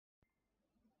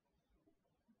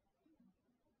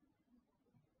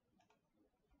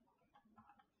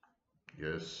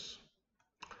Yes.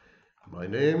 My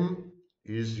name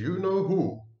is You Know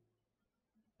Who,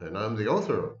 and I'm the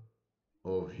author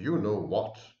of You Know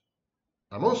What.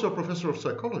 I'm also a professor of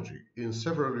psychology in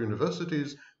several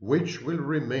universities, which will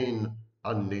remain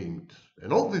unnamed.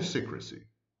 And all this secrecy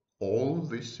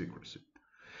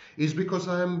is because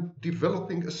I am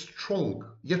developing a strong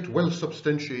yet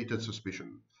well-substantiated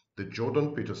suspicion that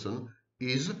Jordan Peterson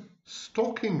is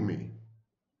stalking me.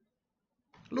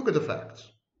 Look at the facts.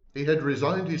 He had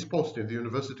resigned his post in the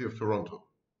University of Toronto.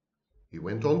 He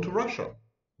went on to Russia,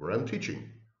 where I'm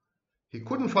teaching. He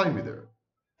couldn't find me there,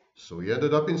 so he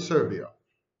ended up in Serbia.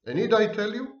 And need I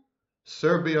tell you,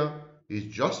 Serbia is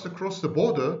just across the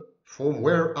border from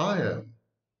where I am.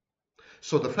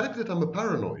 So the fact that I'm a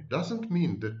paranoid doesn't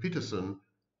mean that Peterson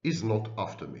is not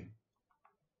after me.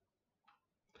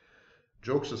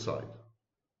 Jokes aside,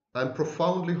 I'm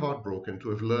profoundly heartbroken to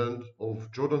have learned of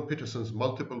Jordan Peterson's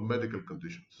multiple medical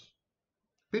conditions.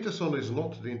 Peterson is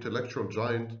not the intellectual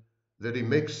giant that he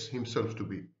makes himself to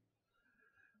be,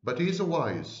 but he is a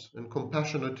wise and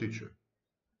compassionate teacher,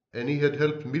 and he had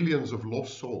helped millions of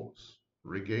lost souls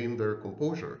regain their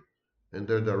composure and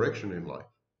their direction in life.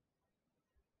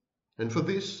 And for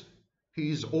this, he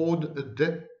is owed a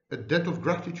debt of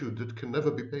gratitude that can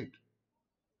never be paid.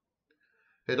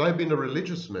 Had I been a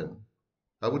religious man,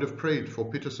 I would have prayed for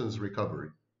Peterson's recovery.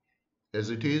 As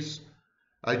it is,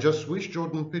 I just wish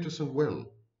Jordan Peterson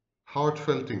well,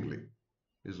 heartfeltingly,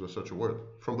 is there such a word,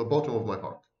 from the bottom of my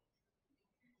heart.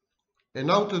 And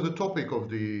now to the topic of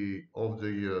the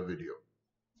video.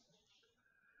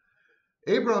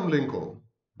 Abraham Lincoln,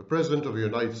 the President of the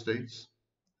United States,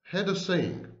 had a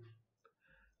saying,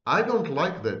 "I don't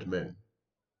like that man,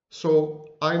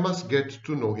 so I must get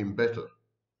to know him better."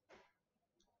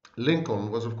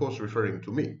 Lincoln was, of course, referring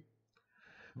to me.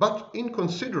 But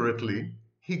inconsiderately,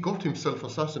 he got himself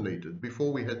assassinated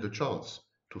before we had the chance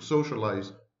to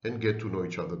socialize and get to know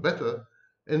each other better,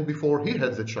 and before he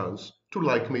had the chance to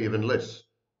like me even less.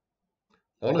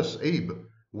 Honest Abe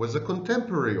was a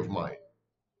contemporary of mine.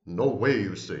 No way,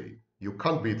 you say. You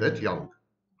can't be that young.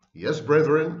 Yes,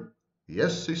 brethren.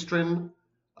 Yes, sistren.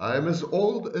 I am as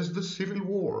old as the Civil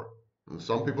War. And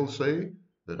some people say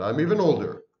that I'm even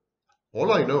older.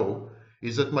 All I know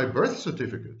is that my birth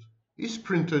certificate is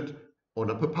printed on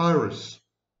a papyrus.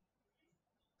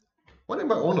 What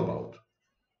am I on about?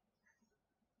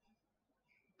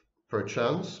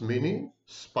 Perchance Minnie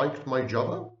spiked my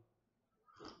Java?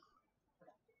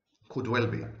 Could well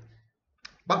be.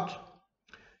 But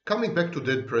coming back to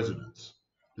dead presidents,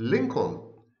 Lincoln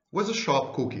was a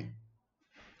sharp cookie.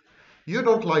 You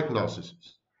don't like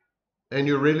narcissists, and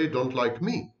you really don't like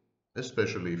me,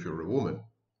 especially if you're a woman.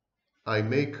 I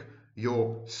make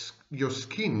your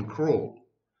skin crawl.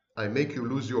 I make you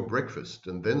lose your breakfast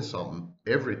and then some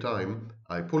every time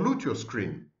I pollute your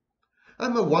screen.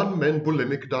 I'm a one-man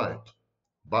bulimic diet.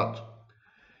 But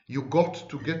you got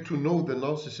to get to know the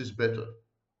narcissist better.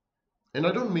 And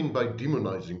I don't mean by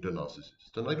demonizing the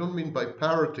narcissist, and I don't mean by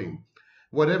parroting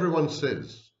what everyone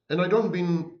says, and I don't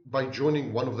mean by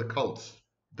joining one of the cults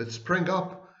that sprang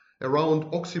up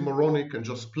around oxymoronic and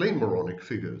just plain moronic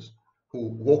figures who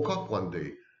woke up one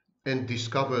day and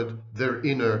discovered their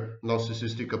inner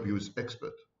narcissistic abuse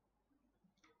expert.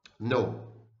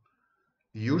 No,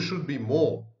 you should be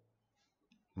more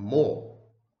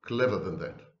clever than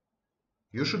that.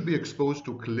 You should be exposed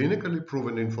to clinically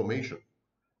proven information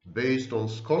based on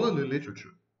scholarly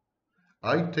literature.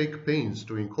 I take pains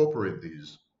to incorporate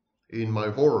these in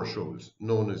my horror shows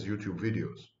known as YouTube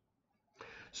videos.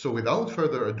 So without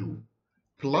further ado,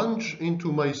 plunge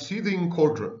into my seething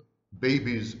cauldron,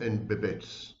 babies and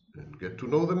bebettes, and get to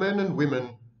know the men and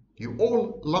women you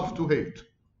all love to hate,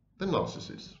 the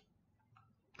narcissists.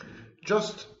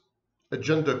 Just a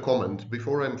gender comment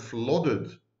before I'm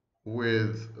flooded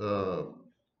with,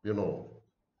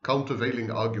 countervailing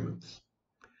arguments.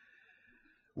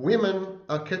 Women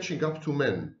are catching up to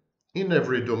men in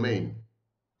every domain.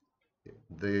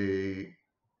 The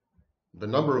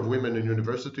number of women in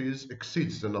universities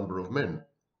exceeds the number of men.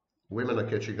 Women are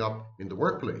catching up in the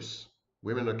workplace.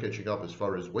 Women are catching up as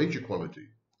far as wage equality.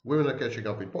 Women are catching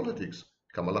up in politics.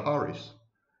 Kamala Harris.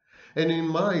 And in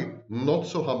my not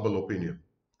so humble opinion,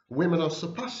 women are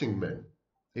surpassing men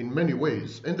in many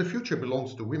ways, and the future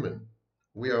belongs to women.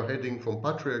 We are heading from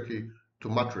patriarchy to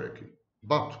matriarchy.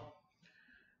 But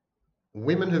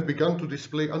women have begun to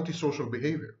display antisocial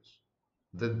behaviors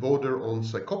that border on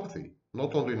psychopathy,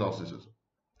 not only narcissism.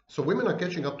 So women are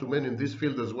catching up to men in this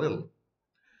field as well.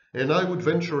 And I would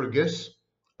venture a guess,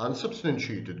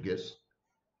 unsubstantiated guess,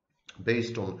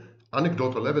 based on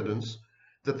anecdotal evidence,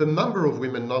 that the number of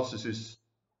women narcissists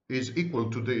is equal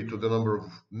today to the number of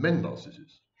men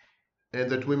narcissists, and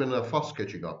that women are fast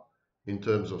catching up in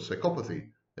terms of psychopathy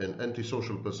and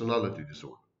antisocial personality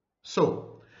disorder.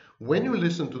 So, when you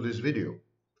listen to this video,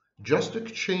 just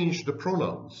exchange the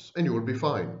pronouns and you will be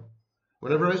fine.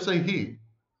 Whenever I say he,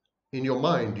 in your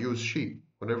mind use she.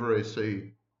 Whenever I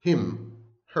say him,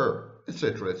 her,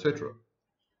 etc., etc.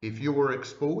 If you were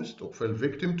exposed or fell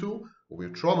victim to or were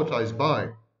traumatized by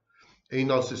a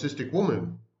narcissistic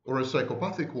woman or a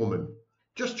psychopathic woman,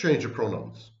 just change the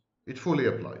pronouns. It fully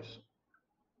applies.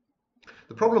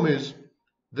 The problem is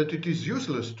that it is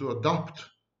useless to adopt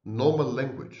normal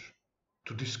language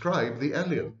to describe the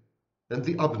alien and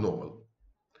the abnormal.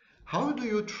 How do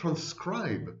you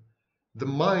transcribe the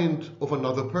mind of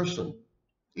another person,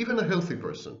 even a healthy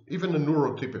person, even a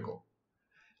neurotypical?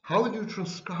 How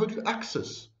do you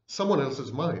access someone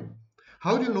else's mind?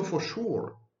 How do you know for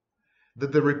sure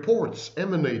that the reports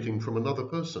emanating from another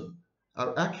person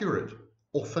are accurate,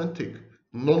 authentic,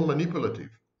 non-manipulative,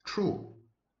 true?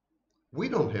 We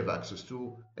don't have access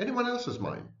to anyone else's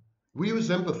mind. We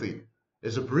use empathy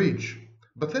as a bridge,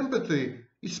 but empathy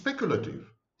is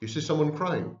speculative. You see someone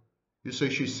crying, you say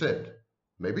she's sad.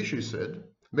 Maybe she's sad,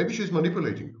 maybe she's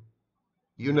manipulating you.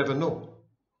 You never know.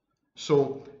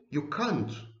 So you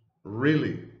can't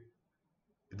really,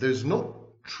 there's no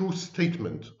true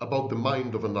statement about the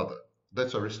mind of another.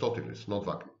 That's Aristoteles, not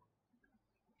Wagner.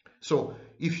 So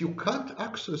if you can't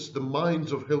access the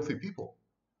minds of healthy people,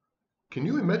 can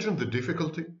you imagine the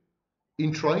difficulty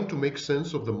in trying to make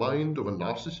sense of the mind of a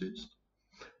narcissist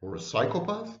or a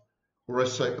psychopath or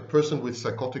a person with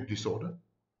psychotic disorder?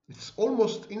 It's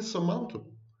almost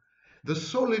insurmountable. There's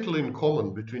so little in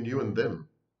common between you and them,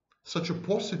 such a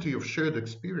paucity of shared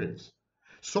experience.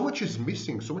 So much is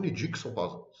missing, so many jigsaw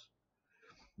puzzles,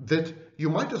 that you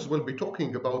might as well be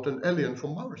talking about an alien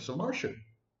from Mars, a Martian.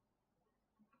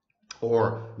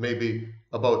 Or maybe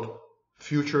about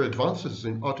future advances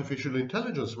in artificial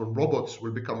intelligence, when robots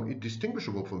will become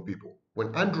indistinguishable from people,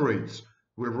 when androids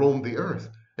will roam the earth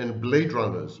and Blade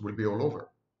Runners will be all over.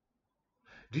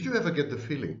 Did you ever get the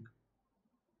feeling?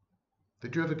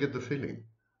 Did you ever get the feeling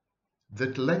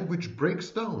that language breaks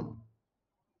down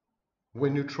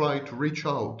when you try to reach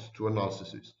out to a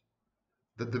narcissist?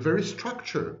 That the very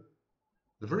structure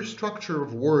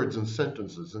of words and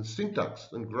sentences and syntax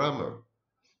and grammar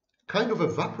kind of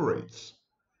evaporates.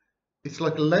 It's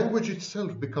like language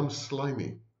itself becomes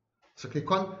slimy. It's like you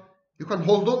can't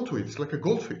hold on to it. It's like a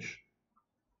goldfish.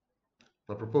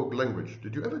 Apropos language,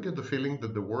 did you ever get the feeling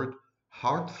that the word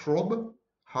heartthrob,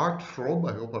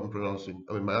 I hope I'm pronouncing,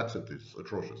 I mean my accent is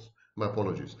atrocious, my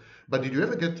apologies. But did you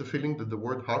ever get the feeling that the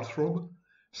word heartthrob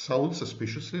sounds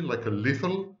suspiciously like a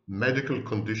lethal medical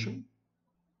condition?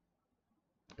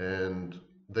 And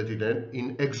that it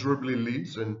inexorably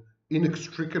leads and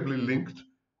inextricably linked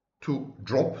to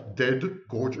drop dead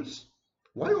gorgeous?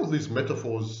 Why all these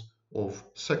metaphors of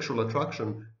sexual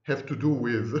attraction have to do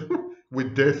with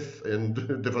with death and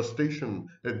devastation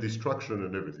and destruction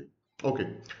and everything?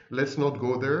 Okay, let's not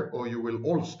go there, or you will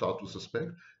all start to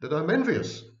suspect that I'm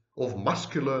envious of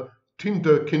muscular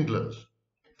Tinder kindlers.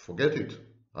 Forget it.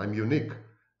 I'm unique.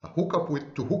 To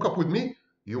hook up with me,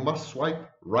 you must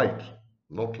swipe right,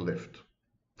 not left.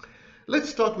 Let's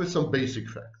start with some basic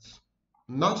facts.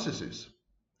 Narcissists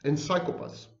and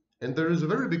psychopaths, and there is a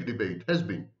very big debate, has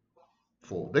been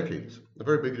for decades, a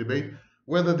very big debate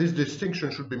whether this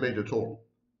distinction should be made at all,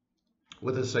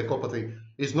 whether psychopathy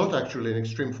is not actually an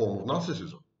extreme form of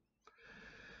narcissism.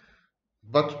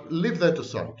 But leave that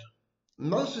aside.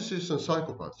 Narcissists and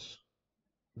psychopaths,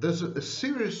 there's a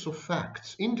series of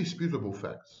facts, indisputable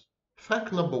facts.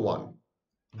 Fact number one,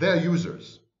 they're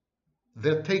users,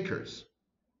 they're takers,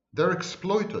 they're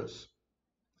exploiters,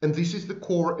 and this is the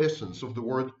core essence of the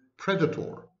word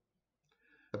predator.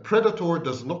 A predator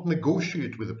does not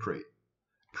negotiate with the prey.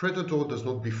 Predator does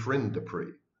not befriend the prey.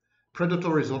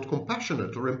 Predator is not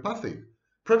compassionate or empathic.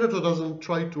 Predator doesn't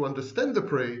try to understand the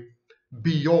prey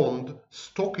beyond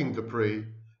stalking the prey,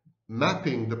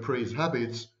 mapping the prey's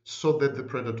habits so that the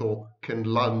predator can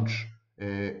lunge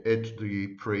at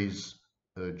the prey's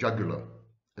jugular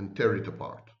and tear it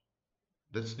apart.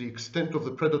 That's the extent of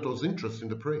the predator's interest in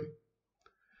the prey.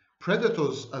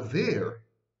 Predators are there.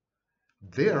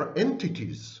 They are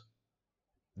entities.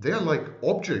 They are like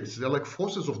objects. They're like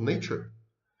forces of nature.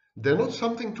 They're not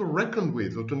something to reckon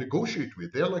with or to negotiate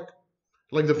with. They're like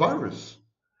the virus.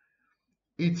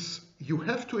 You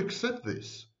have to accept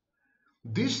this.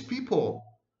 These people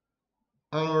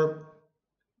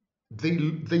they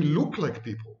look like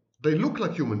people. They look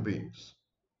like human beings.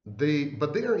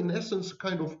 But they are in essence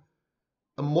kind of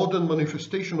a modern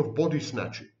manifestation of body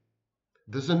snatching.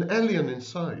 There's an alien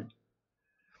inside.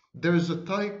 There is a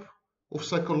type of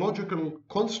psychological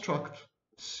construct,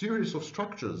 series of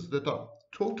structures that are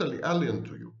totally alien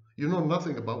to you. You know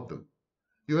nothing about them.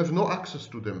 You have no access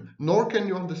to them, nor can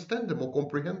you understand them or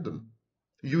comprehend them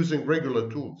using regular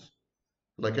tools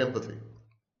like empathy.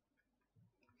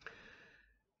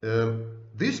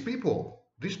 These people,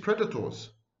 these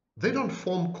predators, they don't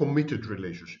form committed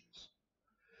relationships.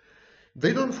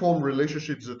 They don't form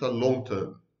relationships that are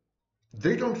long-term.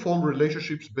 They don't form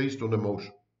relationships based on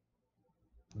emotion.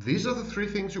 These are the three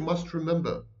things you must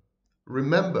remember.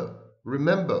 Remember,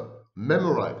 remember,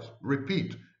 memorize,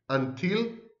 repeat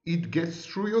until it gets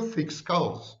through your thick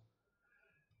skulls.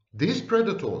 These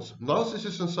predators,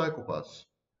 narcissists and psychopaths,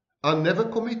 are never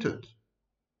committed,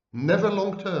 never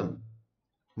long-term,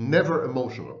 never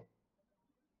emotional.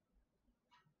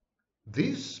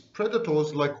 These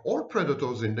predators, like all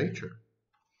predators in nature,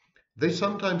 they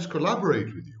sometimes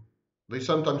collaborate with you. They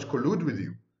sometimes collude with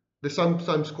you. They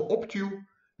sometimes co-opt you.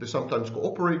 They sometimes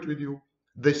cooperate with you.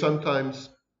 They sometimes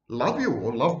love you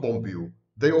or love bomb you.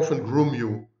 They often groom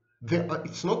you.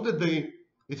 It's not that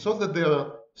they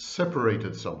are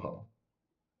separated somehow.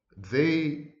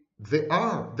 They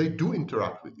do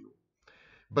interact with you,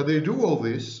 but they do all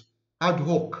this ad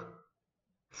hoc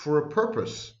for a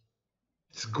purpose.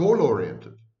 It's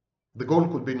goal-oriented. The goal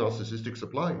could be narcissistic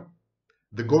supply.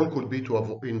 The goal could be to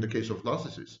avoid, in the case of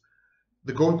narcissists,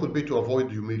 the goal could be to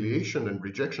avoid humiliation and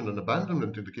rejection and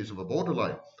abandonment in the case of a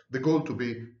borderline. The goal to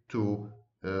be to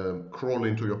crawl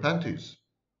into your panties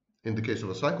in the case of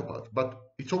a psychopath. But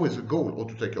it's always a goal, or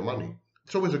to take your money.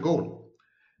 It's always a goal.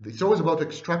 It's always about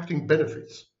extracting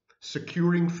benefits,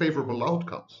 securing favorable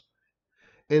outcomes.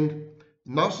 And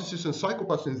narcissists and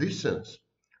psychopaths in this sense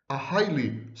are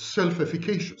highly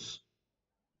self-efficacious.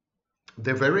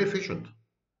 They're very efficient.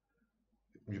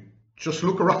 You just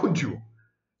look around you.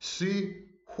 See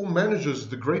who manages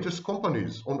the greatest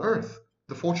companies on earth,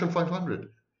 the Fortune 500.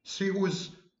 See who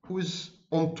is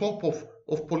on top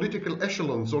of political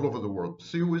echelons all over the world.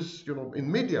 See who is,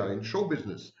 in media, in show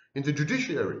business, in the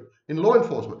judiciary, in law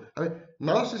enforcement. I mean,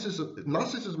 narcissism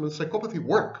and psychopathy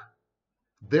work.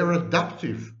 They're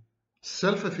adaptive,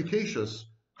 self-efficacious,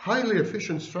 highly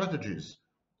efficient strategies,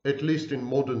 at least in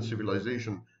modern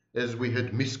civilization, as we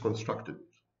had misconstructed it.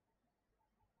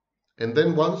 And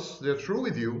then once they're through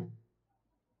with you,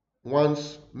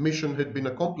 once mission had been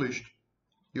accomplished,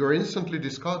 you are instantly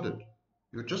discarded.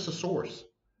 You're just a source.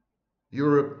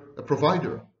 You're a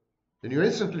provider, and you're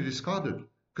instantly discarded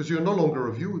because you're no longer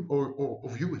of you or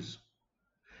of use.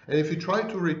 And if you try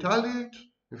to retaliate,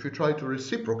 if you try to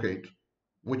reciprocate,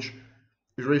 which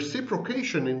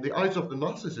reciprocation in the eyes of the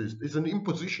narcissist is an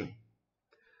imposition.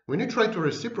 When you try to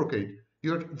reciprocate,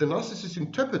 the narcissist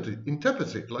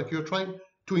interprets it like you're trying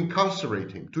to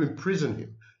incarcerate him, to imprison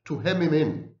him, to hem him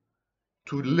in,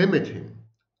 to limit him,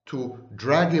 to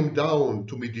drag him down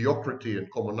to mediocrity and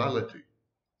commonality.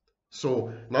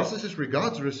 So narcissist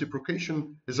regards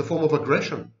reciprocation as a form of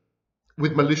aggression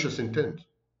with malicious intent.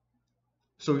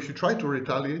 So if you try to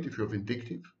retaliate, if you're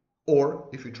vindictive, or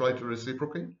if you try to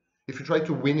reciprocate, if you try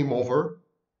to win him over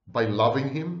by loving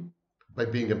him, by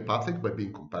being empathic, by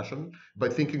being compassionate, by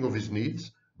thinking of his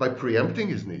needs, by preempting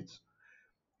his needs,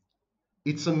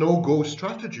 it's a no-go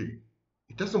strategy.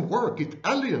 It doesn't work. It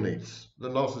alienates the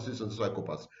narcissists and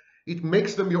psychopaths. It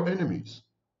makes them your enemies.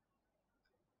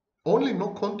 Only no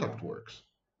contact works.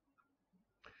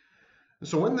 And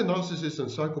so when the narcissists and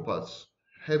psychopaths,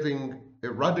 having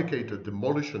eradicated,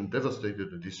 demolished, and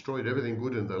devastated and destroyed everything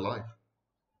good in their life,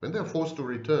 when they're forced to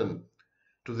return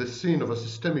to the scene of a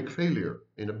systemic failure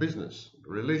in a business, a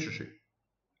relationship,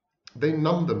 they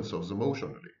numb themselves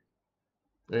emotionally.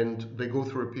 And they go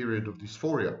through a period of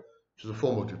dysphoria, which is a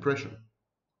form of depression.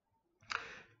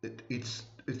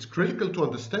 It's critical to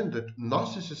understand that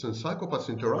narcissists and psychopaths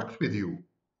interact with you,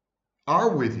 are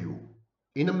with you,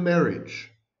 in a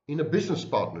marriage, in a business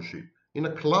partnership, in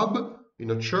a club,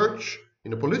 in a church,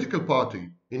 in a political party,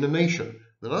 in a nation.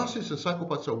 The narcissists and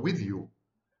psychopaths are with you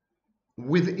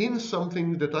within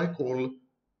something that I call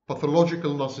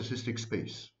pathological narcissistic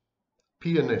space.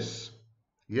 PNS.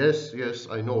 Yes,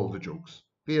 I know all the jokes.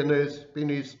 PNS,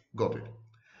 penis, got it.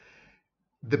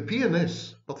 The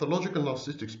PNS, pathological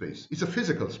narcissistic space, is a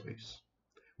physical space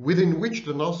within which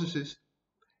the narcissist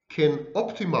can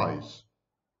optimize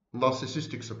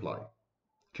narcissistic supply,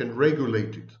 can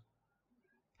regulate it,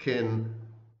 can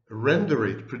render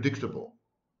it predictable,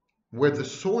 where the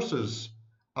sources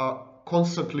are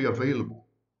constantly available.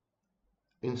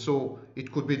 And so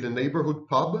it could be the neighborhood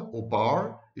pub or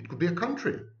bar, it could be a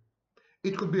country,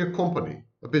 it could be a company,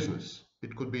 a business,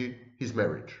 it could be his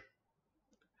marriage.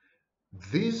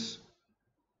 These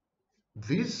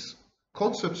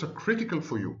concepts are critical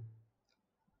for you.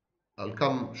 I'll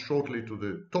come shortly to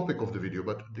the topic of the video,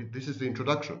 but this is the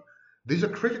introduction. These are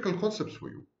critical concepts for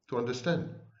you to understand.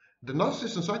 The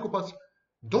narcissists and psychopaths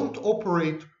don't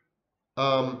operate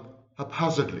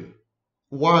haphazardly,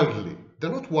 wildly.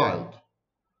 They're not wild.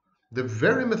 They're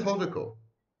very methodical.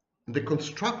 They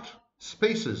construct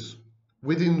spaces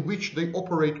within which they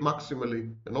operate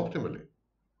maximally and optimally.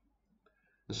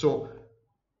 And so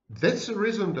that's the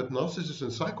reason that narcissists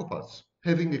and psychopaths,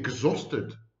 having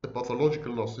exhausted the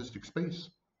pathological narcissistic space,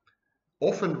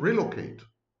 often relocate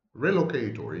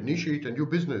or initiate a new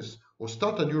business or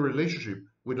start a new relationship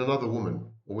with another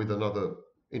woman or with another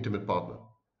intimate partner.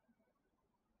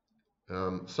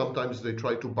 Sometimes they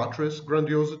try to buttress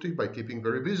grandiosity by keeping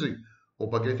very busy, or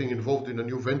by getting involved in a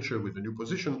new venture with a new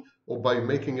position, or by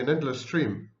making an endless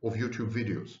stream of YouTube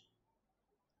videos.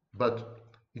 But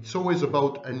it's always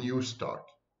about a new start.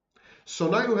 So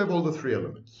now you have all the three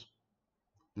elements.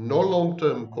 No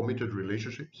long-term committed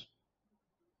relationships,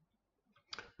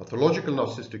 pathological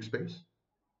narcissistic space,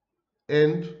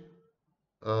 and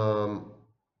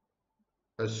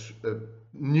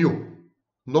new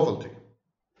novelty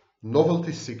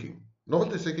seeking.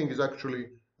 Novelty seeking is actually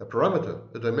a parameter,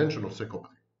 a dimension of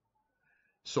psychopathy.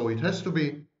 So it has to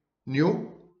be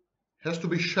new, has to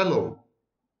be shallow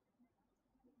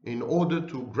in order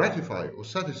to gratify or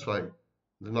satisfy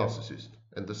the narcissist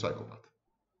and the psychopath.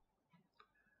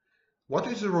 What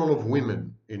is the role of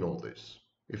women in all this?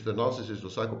 If the narcissist or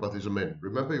psychopath is a man,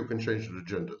 remember you can change the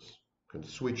genders, you can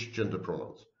switch gender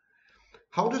pronouns.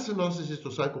 How does the narcissist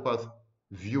or psychopath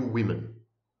view women?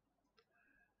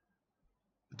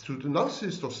 To the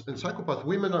narcissist and psychopath,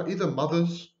 women are either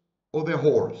mothers or they're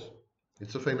whores.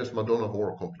 It's a famous Madonna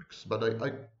whore complex, but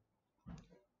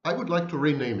I would like to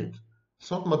rename it. It's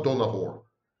not Madonna whore.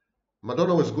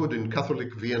 Madonna was good in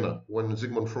Catholic Vienna when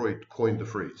Sigmund Freud coined the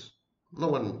phrase.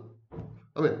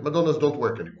 Madonnas don't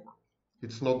work anymore.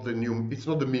 It's not the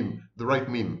meme, the right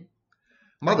meme.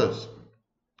 Mothers.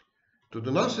 To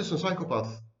the narcissist and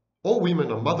psychopath, all women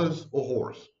are mothers or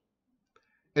whores.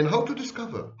 And how to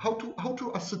discover, how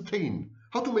to ascertain,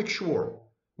 how to make sure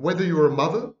whether you're a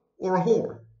mother or a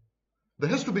whore. There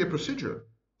has to be a procedure.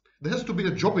 There has to be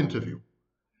a job interview.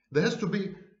 There has to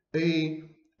be a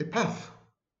path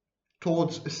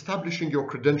towards establishing your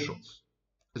credentials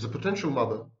as a potential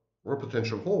mother or a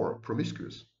potential whore,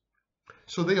 promiscuous.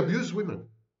 So they abuse women.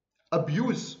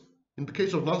 Abuse, in the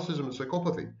case of narcissism and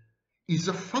psychopathy, is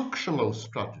a functional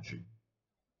strategy.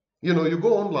 You know, you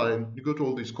go online, you go to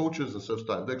all these coaches and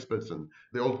self-styled experts, and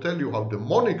they all tell you how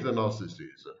demonic the narcissist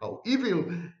is, and how evil,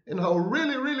 and how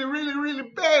really, really, really, really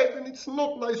bad, and it's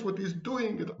not nice what he's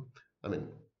doing. I mean,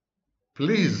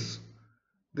 please,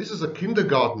 this is a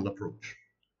kindergarten approach.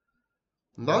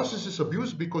 Narcissists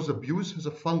abuse because abuse has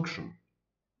a function,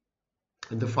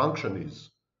 and the function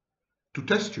is to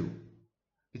test you.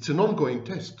 It's an ongoing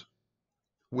test.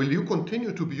 Will you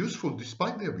continue to be useful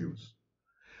despite the abuse?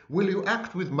 Will you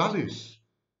act with malice?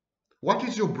 What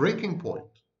is your breaking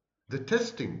point? They're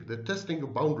testing your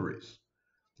boundaries.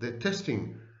 They're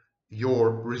testing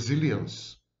your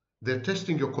resilience. They're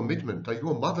testing your commitment. Are you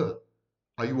a mother?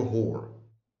 Are you a whore?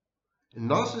 And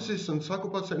narcissists and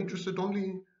psychopaths are interested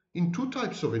only in two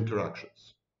types of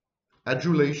interactions.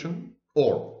 Adulation,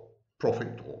 or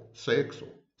profit, or sex, or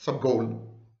some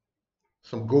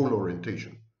goal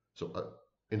orientation. So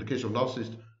in the case of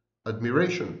narcissist,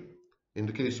 admiration. In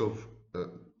the case of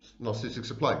narcissistic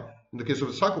supply. In the case of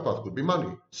a psychopath, it could be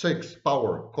money, sex,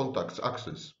 power, contacts,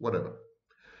 access, whatever.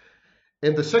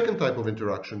 And the second type of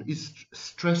interaction is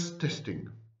stress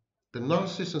testing. The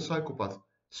narcissist and psychopath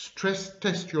stress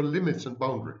test your limits and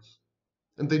boundaries.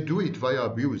 And they do it via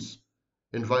abuse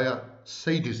and via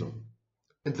sadism.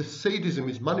 And the sadism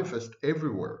is manifest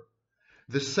everywhere.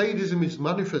 The sadism is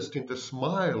manifest in the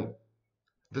smile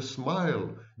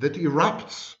that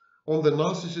erupts on the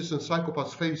narcissist and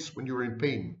psychopath's face when you're in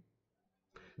pain.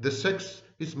 The sadism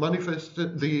is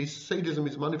manifested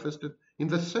in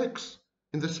the sex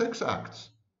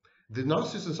acts. The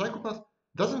narcissist and psychopath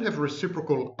doesn't have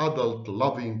reciprocal, adult,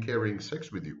 loving, caring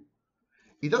sex with you.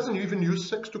 He doesn't even use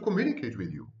sex to communicate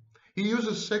with you. He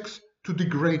uses sex to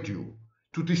degrade you,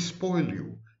 to despoil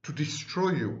you, to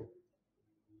destroy you,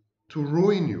 to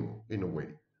ruin you in a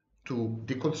way, to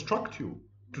deconstruct you,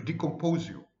 to decompose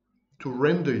you, to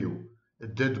render you a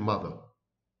dead mother.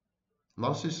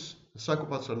 Narcissists and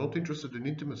psychopaths are not interested in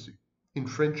intimacy, in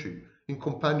friendship, in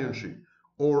companionship,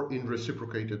 or in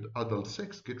reciprocated adult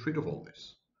sex. Get rid of all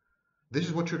this. This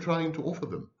is what you're trying to offer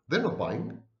them. They're not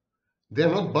buying. They're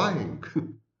not buying.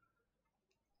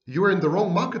 You are in the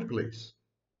wrong marketplace.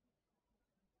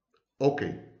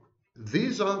 Okay,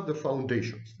 these are the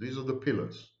foundations, these are the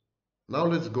pillars. Now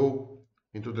let's go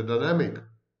into the dynamic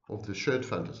of the shared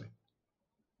fantasy.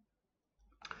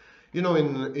 You know,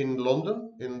 in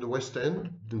London, in the West End,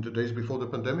 in the days before the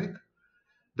pandemic,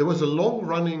 there was a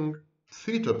long-running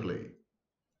theatre play,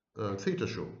 theatre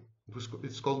show.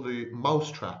 It's called the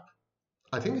MOUSETRAP.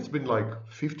 I think it's been like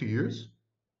 50 years.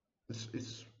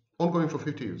 It's ongoing for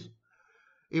 50 years.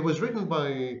 It was written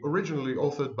by, originally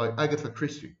authored by Agatha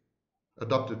Christie,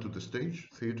 adapted to the stage,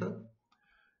 theatre,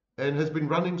 and has been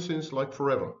running since like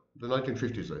forever, the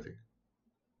 1950s, I think.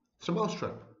 It's a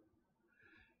mousetrap.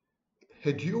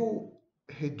 Had you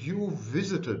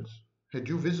visited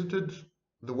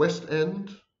the West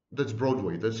End? That's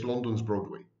Broadway, that's London's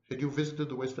Broadway. Had you visited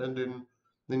the West End in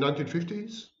the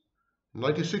 1950s,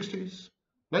 1960s,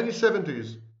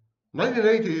 1970s,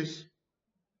 1980s,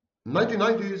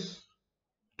 1990s,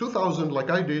 2000, like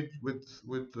I did with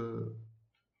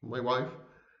my wife?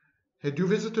 Had you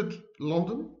visited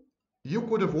London, you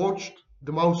could have watched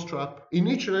the Mousetrap in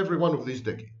each and every one of these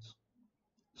decades.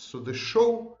 So the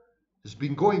show has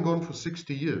been going on for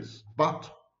 60 years. But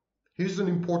here's an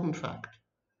important fact.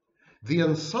 The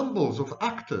ensembles of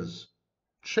actors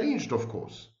changed, of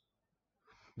course.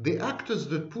 The actors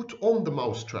that put on the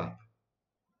Mousetrap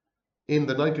in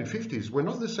the 1950s were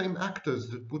not the same actors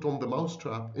that put on the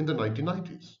Mousetrap in the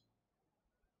 1990s.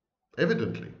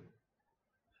 Evidently.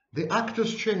 The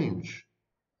actors change.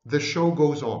 The show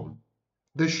goes on.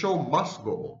 The show must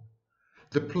go on.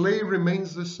 The play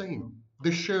remains the same.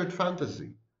 The shared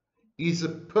fantasy is a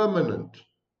permanent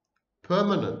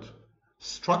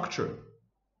structure.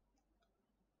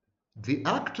 The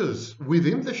actors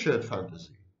within the shared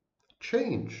fantasy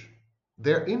change.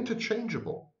 They're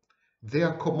interchangeable. They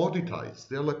are commoditized.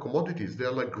 They're like commodities.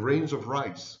 They're like grains of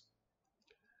rice.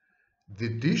 The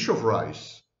dish of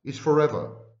rice is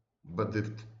forever, but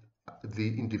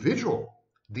the individual,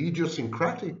 the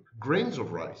idiosyncratic grains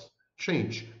of rice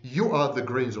change. You are the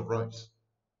grains of rice.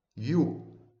 You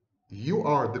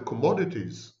are the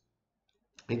commodities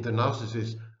in the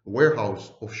narcissist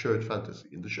warehouse of shared fantasy.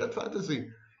 And the shared fantasy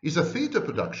is a theater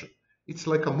production. It's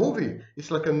like a movie.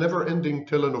 It's like a never-ending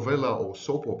telenovela or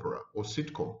soap opera or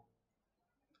sitcom.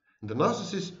 And the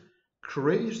narcissist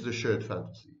craves the shared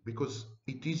fantasy because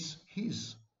it is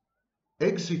his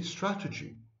exit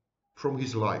strategy from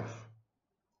his life.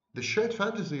 The shared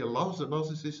fantasy allows the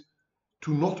narcissist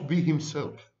to not be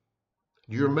himself.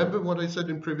 Do you remember what I said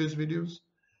in previous videos?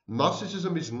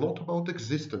 Narcissism is not about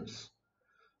existence.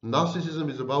 Narcissism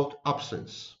is about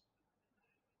absence.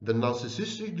 The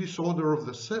narcissistic disorder of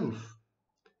the self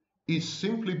is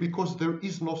simply because there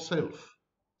is no self.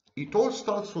 It all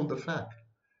starts from the fact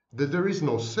that there is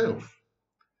no self.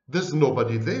 There's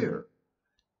nobody there.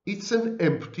 It's an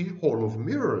empty hall of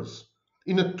mirrors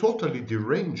in a totally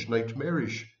deranged,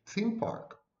 nightmarish theme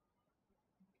park.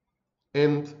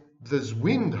 And there's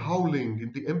wind howling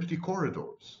in the empty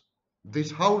corridors.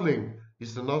 This howling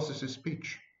is the narcissist's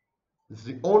speech.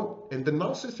 And the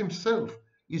narcissist himself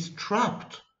is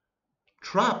trapped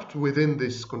within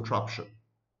this contraption,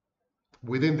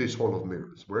 within this hall of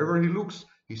mirrors. Wherever he looks,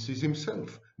 he sees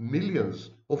himself,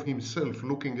 millions of himself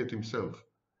looking at himself.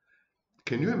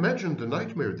 Can you imagine the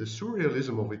nightmare, the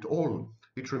surrealism of it all?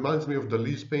 It reminds me of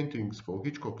Dali's paintings for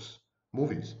Hitchcock's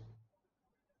movies.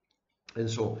 And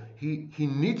so he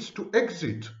needs to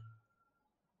exit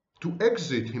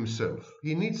himself.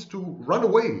 He needs to run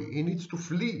away. He needs to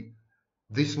flee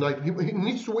this night. He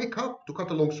needs to wake up, to cut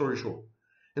a long story short.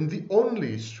 And the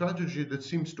only strategy that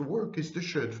seems to work is the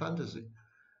shared fantasy,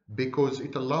 because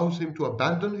it allows him to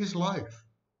abandon his life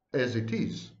as it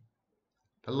is.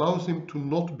 It allows him to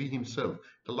not be himself.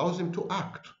 It allows him to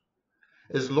act.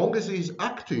 As long as he is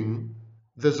acting,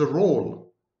 there's a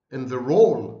role, and the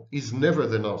role is never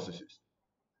the narcissist.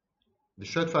 The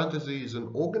shared fantasy is an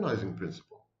organizing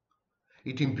principle.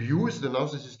 It imbues the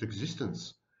narcissist's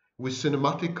existence with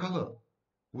cinematic color,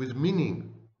 with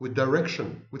meaning, with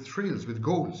direction, with thrills, with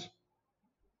goals.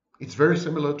 It's very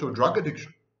similar to a drug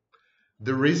addiction.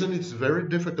 The reason it's very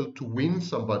difficult to wean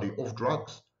somebody off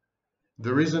drugs,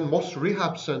 the reason most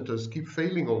rehab centers keep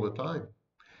failing all the time,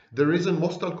 the reason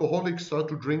most alcoholics start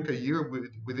to drink a year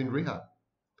within rehab,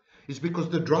 is because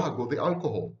the drug or the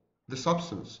alcohol, the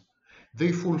substance,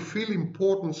 they fulfill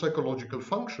important psychological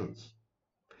functions.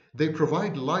 They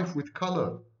provide life with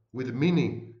color, with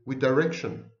meaning, with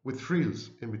direction, with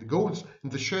thrills, and with goals.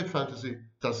 And the shared fantasy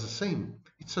does the same.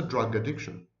 It's a drug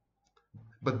addiction.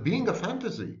 But being a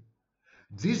fantasy,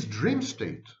 this dream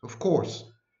state, of course,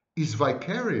 is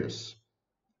vicarious.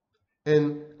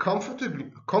 And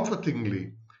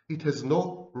comfortingly, it has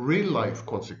no real-life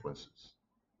consequences.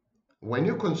 When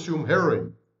you consume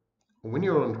heroin when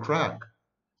you're on crack,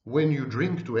 when you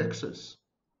drink to excess,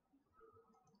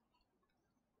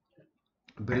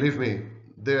 believe me,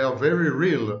 there are very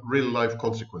real life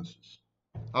consequences.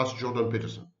 Ask Jordan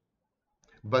Peterson.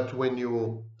 But when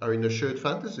you are in a shared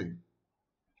fantasy,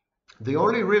 the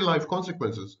only real life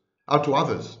consequences are to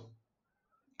others,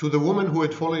 to the woman who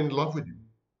had fallen in love with you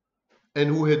and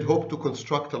who had hoped to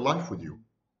construct a life with you,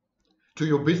 to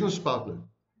your business partner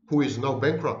who is now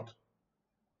bankrupt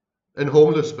and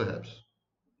homeless perhaps,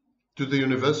 to the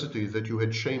university that you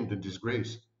had shamed and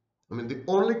disgraced. I mean, the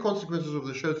only consequences of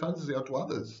the shared fantasy are to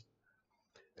others.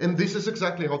 And this is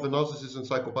exactly how the narcissists and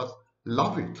psychopaths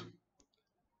love it.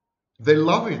 They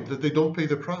love it that they don't pay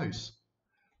the price.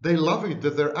 They love it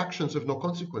that their actions have no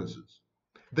consequences.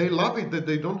 They love it that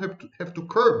they don't have to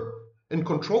curb and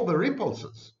control their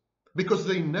impulses, because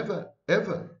they never,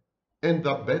 ever end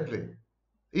up badly.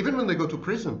 Even when they go to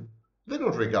prison, they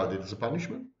don't regard it as a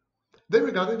punishment. They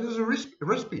regard it as a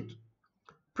respite.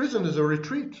 Prison is a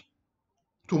retreat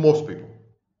to most people,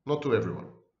 not to everyone.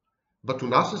 But to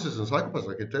narcissists and psychopaths,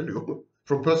 I can tell you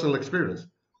from personal experience,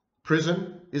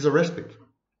 prison is a respite,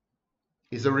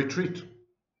 is a retreat.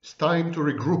 It's time to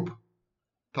regroup,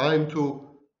 time to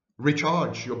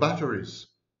recharge your batteries.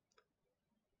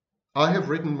 I have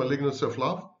written Malignant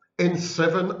Self-Love and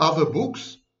 7 other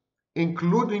books,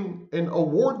 including an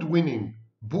award-winning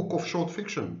book of short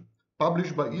fiction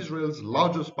published by Israel's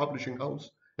largest publishing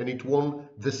house, and it won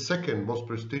the 2nd most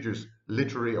prestigious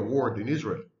literary award in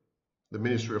Israel, the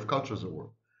Ministry of Culture's award.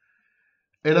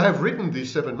 And I have written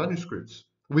these 7 manuscripts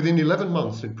within 11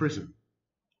 months in prison.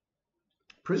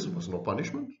 Prison was no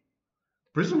punishment.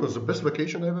 Prison was the best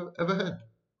vacation I ever had.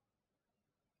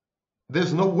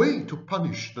 There's no way to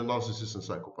punish the narcissist and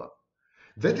psychopath.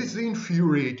 That is the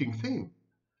infuriating thing.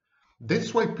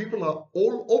 That's why people are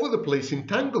all over the place in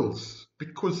tangles,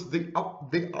 because they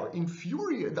are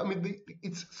infuriated. I mean,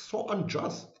 it's so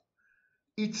unjust.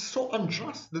 It's so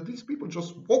unjust that these people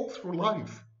just walk through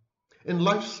life and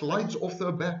life slides off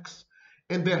their backs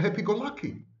and they're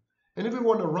happy-go-lucky. And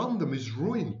everyone around them is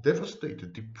ruined,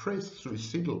 devastated, depressed,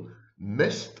 suicidal,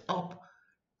 messed up.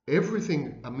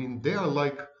 Everything, I mean, they are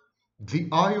like the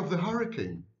eye of the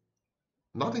hurricane.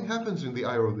 Nothing happens in the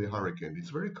eye of the hurricane. It's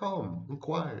very calm and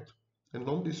quiet and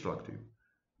non-destructive.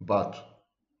 But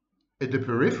at the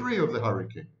periphery of the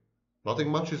hurricane, nothing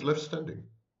much is left standing.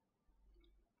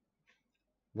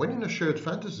 When in a shared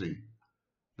fantasy,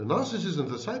 the narcissist and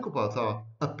the psychopath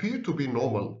appear to be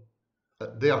normal.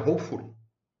 They are hopeful.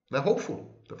 They're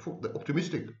hopeful. They're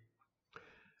optimistic.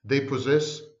 They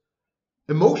possess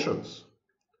emotions.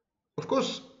 Of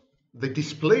course, they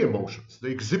display emotions.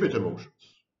 They exhibit emotions.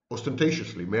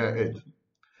 Ostentatiously, may I add.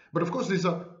 But of course, these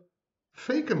are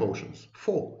fake emotions,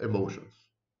 faux emotions.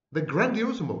 They're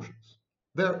grandiose emotions.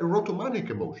 They're erotomanic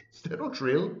emotions. They're not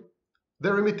real.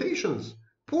 They're imitations,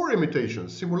 poor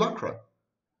imitations, simulacra.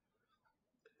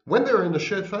 When they're in a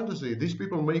shared fantasy, these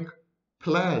people make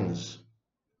plans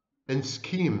and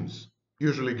schemes,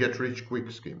 usually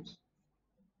get-rich-quick schemes,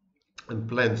 and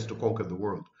plans to conquer the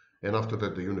world, and after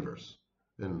that the universe,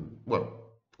 and,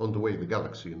 well, on the way the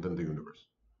galaxy and then the universe.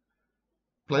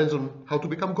 Plans on how to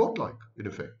become godlike, in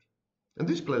effect. And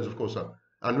these plans, of course, are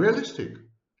unrealistic.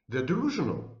 They're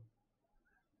delusional.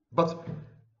 But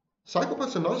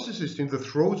psychopaths and narcissists in the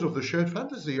throes of the shared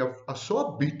fantasy are so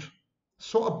upbeat,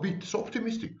 so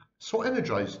optimistic, so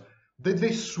energized, that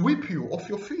they sweep you off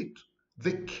your feet.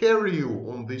 They carry you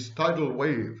on this tidal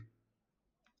wave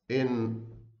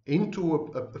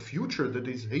into a future that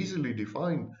is hazily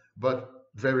defined, but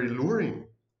very luring,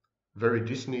 very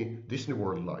Disney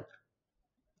World-like.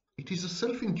 It is a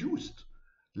self-induced,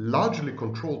 largely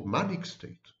controlled manic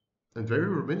state, and very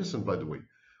reminiscent, by the way,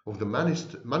 of the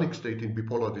manic state in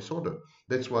bipolar disorder.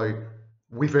 That's why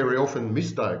we very often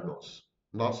misdiagnose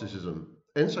narcissism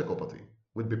and psychopathy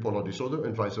with bipolar disorder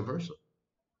and vice versa.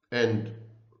 And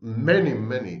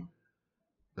many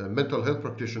mental health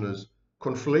practitioners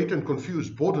conflate and confuse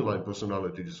borderline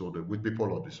personality disorder with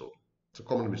bipolar disorder. It's a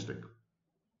common mistake.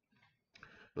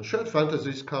 Now, shared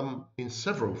fantasies come in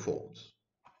several forms.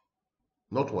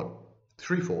 Not 1,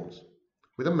 3 forms.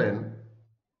 With a man,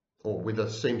 or with the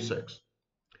same sex,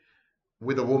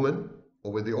 with a woman,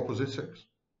 or with the opposite sex,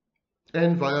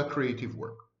 and via creative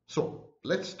work. So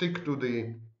let's stick to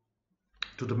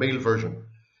the male version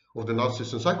of the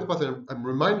narcissist and psychopath. And I'm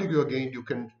reminding you again, you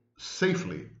can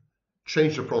safely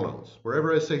change the pronouns.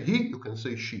 Wherever I say he, you can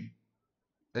say she,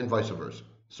 and vice versa.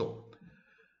 So,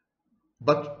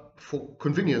 but for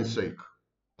convenience sake,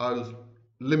 I'll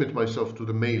limit myself to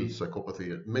the male psychopath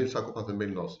and male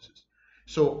narcissist.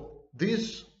 So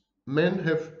these men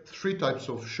have 3 types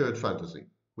of shared fantasy: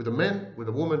 with a man, with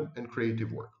a woman, and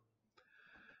creative work.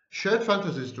 Shared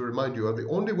fantasies, to remind you, are the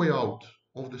only way out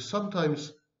of the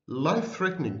sometimes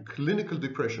life-threatening clinical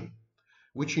depression,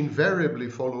 which invariably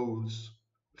follows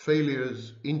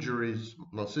failures, injuries,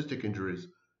 narcissistic injuries,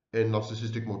 and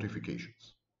narcissistic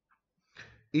mortifications.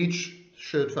 Each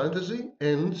shared fantasy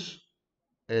ends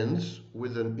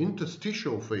with an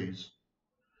interstitial phase,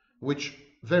 which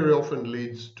very often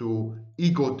leads to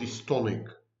ego-dystonic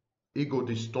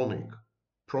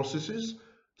processes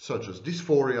such as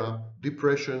dysphoria,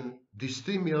 depression,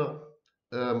 dysthymia,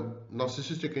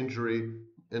 narcissistic injury,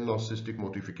 and narcissistic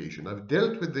mortification. I've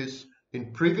dealt with this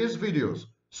in previous videos,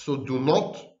 so do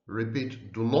not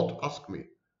ask me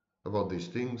about these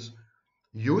things.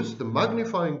 Use the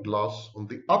magnifying glass on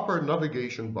the upper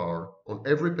navigation bar on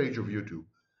every page of YouTube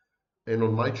and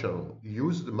on my channel.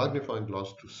 Use the magnifying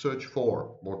glass to search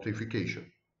for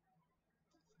mortification,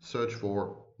 search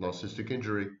for narcissistic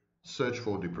injury, search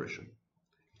for depression.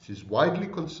 It is widely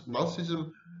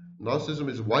narcissism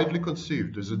is widely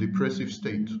conceived as a depressive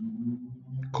state.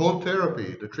 Cold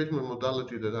therapy, the treatment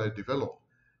modality that I developed,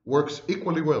 works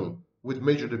equally well with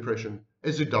major depression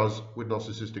as it does with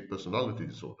narcissistic personality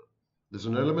disorder. There's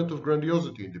an element of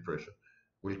grandiosity in depression.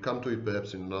 We'll come to it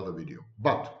perhaps in another video.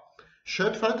 But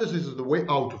shared fantasies are the way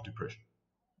out of depression.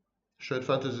 Shared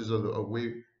fantasies are a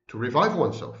way to revive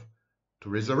oneself, to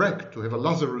resurrect, to have a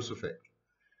Lazarus effect.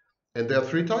 And there are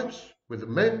three types: with a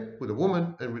man, with a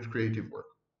woman, and with creative work.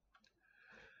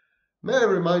 May I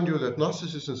remind you that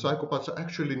narcissists and psychopaths are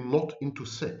actually not into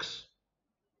sex.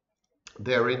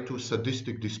 They are into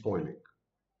sadistic despoiling.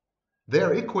 They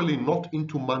are equally not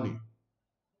into money.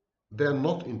 They are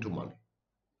not into money.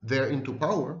 They are into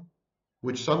power,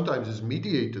 which sometimes is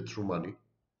mediated through money,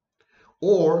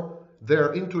 or they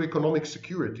are into economic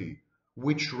security,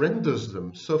 which renders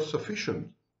them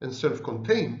self-sufficient and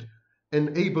self-contained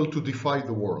and able to defy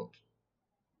the world.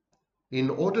 In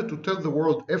order to tell the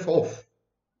world F off,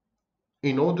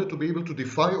 in order to be able to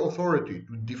defy authority,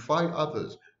 to defy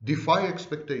others, defy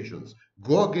expectations,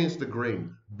 go against the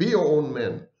grain, be your own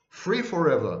man, free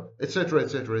forever, etc.,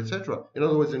 etc., etc. In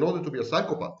other words, in order to be a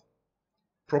psychopath,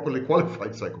 properly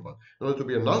qualified psychopath, in order to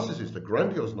be a narcissist, a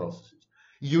grandiose narcissist,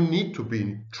 you need to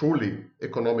be truly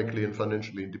economically and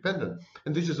financially independent.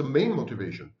 And this is a main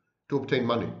motivation to obtain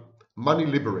money. Money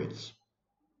liberates.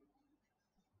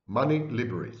 Money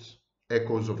liberates.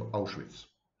 Echoes of Auschwitz.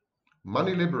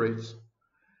 Money liberates,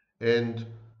 and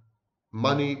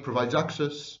money provides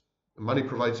access, money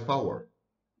provides power.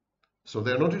 So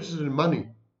they're not interested in money,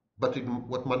 but in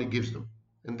what money gives them.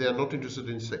 And they are not interested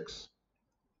in sex.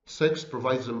 Sex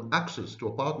provides them access to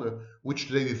a partner which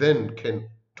they then can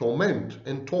torment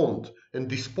and taunt and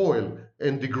despoil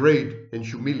and degrade and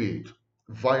humiliate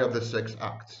via the sex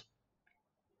acts.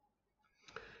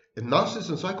 A narcissist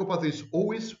and psychopath is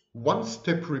always one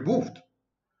step removed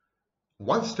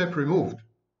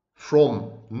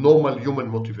from normal human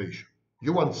motivation.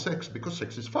 You want sex because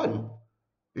sex is fun,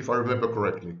 if I remember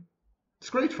correctly. It's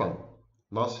great fun.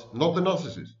 Not the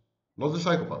narcissist, not the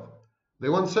psychopath. They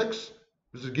want sex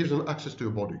because it gives them access to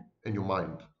your body and your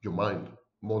mind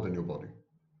more than your body.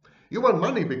 You want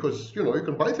money because, you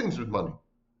can buy things with money.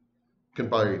 You can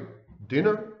buy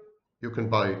dinner, you can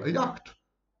buy a yacht,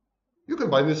 you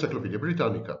can buy an Encyclopedia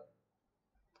Britannica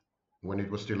when it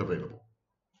was still available.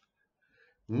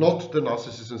 Not the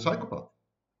narcissist and psychopath.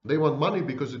 They want money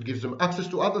because it gives them access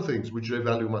to other things which they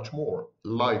value much more,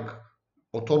 like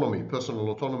autonomy, personal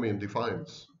autonomy and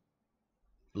defiance,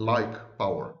 like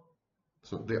power.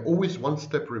 So they're always one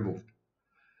step removed.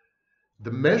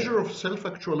 The measure of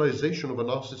self-actualization of a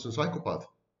narcissist and psychopath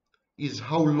is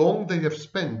how long they have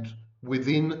spent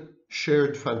within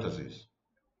shared fantasies.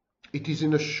 It is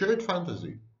in a shared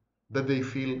fantasy that they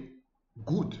feel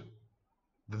good,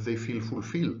 that they feel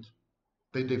fulfilled,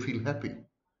 that they feel happy.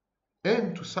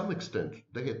 And to some extent,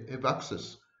 they have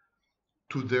access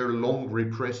to their long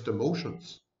repressed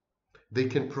emotions. They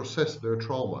can process their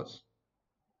traumas.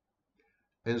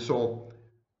 And so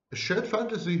a shared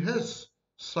fantasy has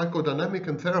psychodynamic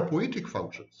and therapeutic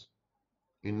functions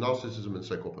in narcissism and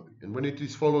psychopathy. And when it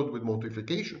is followed with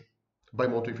mortification,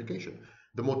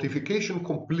 the mortification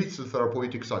completes the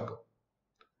therapeutic cycle.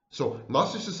 So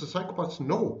narcissists and psychopaths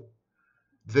know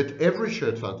that every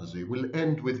shared fantasy will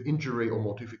end with injury or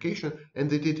mortification, and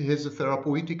that it has a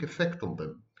therapeutic effect on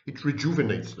them. It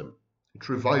rejuvenates them, it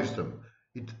revives them,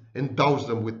 it endows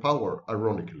them with power,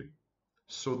 ironically.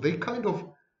 So they kind of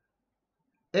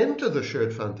enter the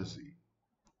shared fantasy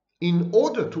in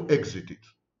order to exit it.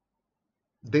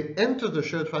 They enter the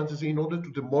shared fantasy in order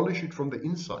to demolish it from the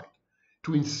inside,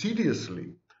 to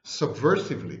insidiously,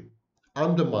 subversively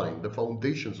undermine the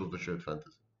foundations of the shared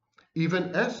fantasy.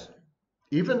 Even as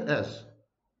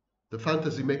The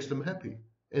fantasy makes them happy,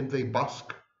 and they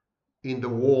bask in the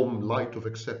warm light of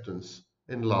acceptance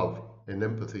and love and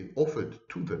empathy offered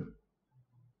to them.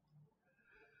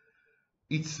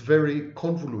 It's very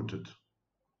convoluted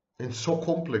and so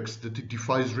complex that it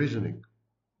defies reasoning.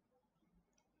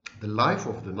 The life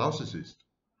of the narcissist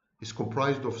is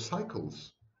comprised of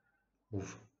cycles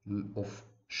of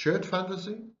shared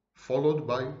fantasy followed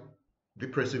by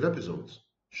depressive episodes.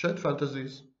 Shared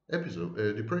fantasies,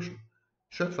 depression.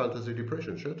 Shared fantasy,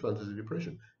 depression. Shared fantasy,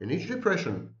 depression. And each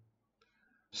depression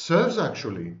serves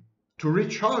actually to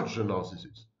recharge the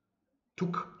narcissist,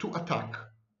 to attack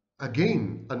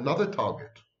again another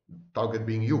target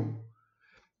being you,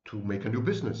 to make a new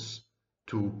business,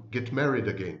 to get married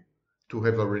again, to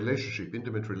have a relationship,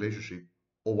 intimate relationship,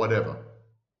 or whatever,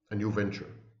 a new venture,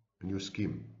 a new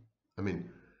scheme. I mean,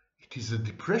 it is a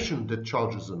depression that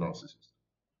charges the narcissist.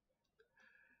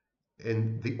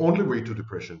 And the only way to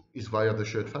depression is via the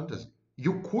shared fantasy.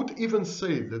 You could even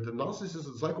say that the narcissist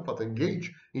and psychopath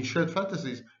engage in shared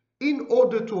fantasies in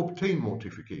order to obtain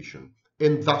mortification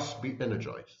and thus be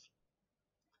energized.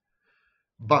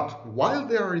 But while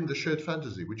they are in the shared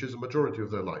fantasy, which is a majority of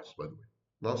their lives, by the way,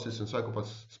 narcissists and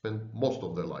psychopaths spend most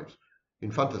of their lives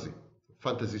in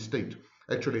fantasy state.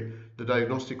 Actually, the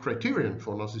diagnostic criterion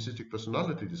for narcissistic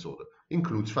personality disorder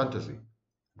includes fantasy,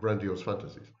 grandiose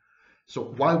fantasies. So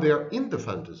while they are in the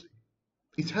fantasy,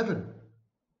 it's heaven.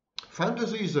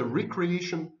 Fantasy is a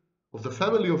recreation of the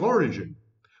family of origin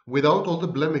without all the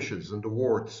blemishes and the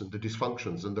warts and the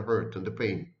dysfunctions and the hurt and the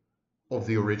pain of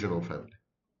the original family.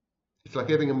 It's like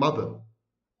having a mother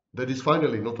that is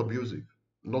finally not abusive,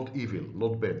 not evil,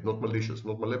 not bad, not malicious,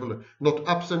 not malevolent, not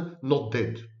absent, not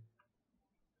dead.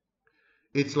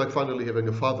 It's like finally having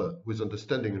a father who is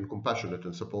understanding and compassionate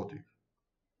and supportive.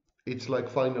 It's like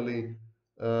finally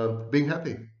being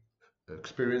happy,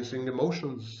 experiencing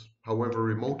emotions, however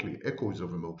remotely, echoes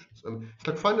of emotions. It's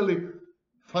like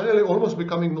finally almost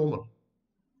becoming normal.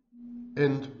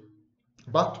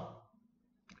 But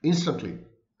instantly,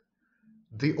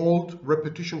 the old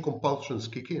repetition compulsions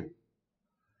kick in.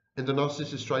 And the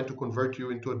narcissist is trying to convert you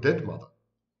into a dead mother.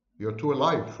 You're too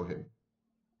alive for him.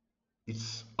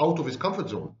 It's out of his comfort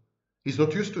zone. He's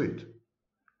not used to it.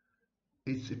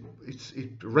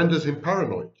 It renders him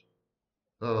paranoid.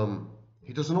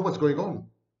 He doesn't know what's going on.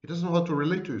 He doesn't know how to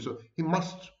relate to you. So he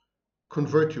must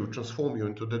convert you, transform you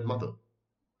into a dead mother.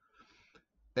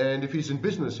 And if he's in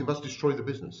business, he must destroy the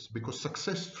business because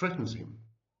success threatens him.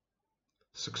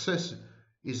 Success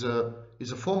is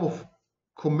a form of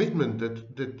commitment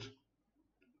that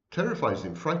terrifies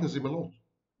him, frightens him a lot.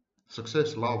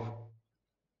 Success, love.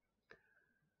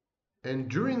 And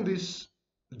during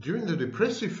the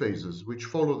depressive phases which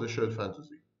follow the shared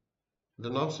fantasy, the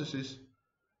narcissist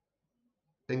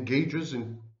engages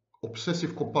in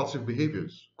compulsive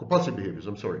behaviors,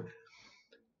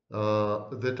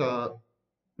 that are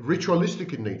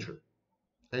ritualistic in nature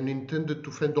and intended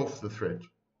to fend off the threat.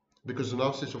 Because the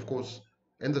narcissist, of course,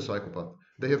 and the psychopath,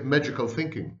 they have magical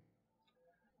thinking.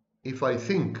 If I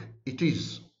think, it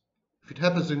is. If it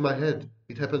happens in my head,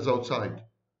 it happens outside.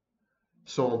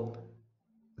 So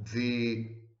the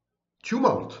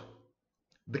tumult,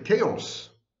 the chaos,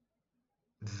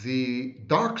 the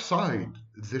dark side,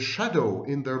 the shadow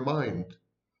in their mind,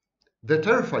 they're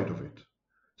terrified of it.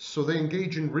 So they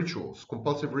engage in rituals,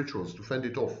 compulsive rituals, to fend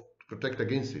it off, to protect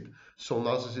against it. So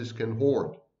narcissists can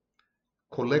hoard,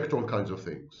 collect all kinds of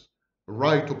things,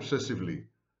 write obsessively,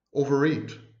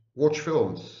 overeat, watch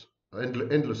films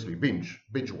endlessly, binge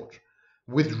watch,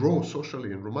 withdraw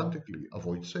socially and romantically,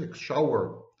 avoid sex,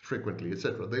 shower frequently,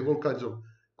 etc. They have all kinds of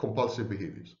compulsive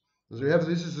behaviors. So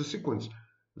this is the sequence.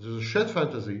 There's a shared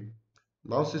fantasy.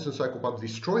 Narcissists and psychopaths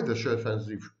destroy the shared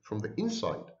fantasy from the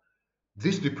inside.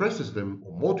 This depresses them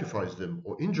or mortifies them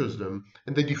or injures them,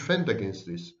 and they defend against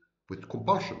this with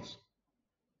compulsions.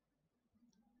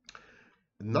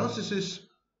 Narcissist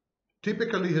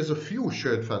typically has a few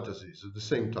shared fantasies at the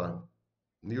same time.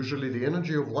 Usually the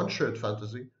energy of one shared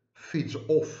fantasy feeds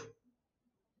off,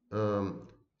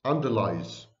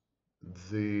 underlies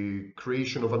the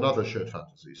creation of another shared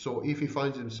fantasy. So if he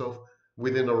finds himself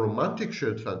within a romantic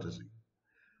shared fantasy,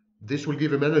 this will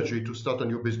give him energy to start a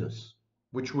new business,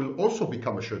 which will also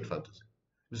become a shared fantasy.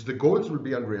 Because the goals will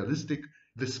be unrealistic,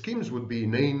 the schemes will be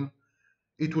inane,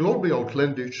 it will all be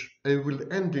outlandish, and it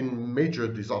will end in major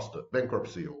disaster,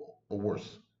 bankruptcy or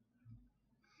worse.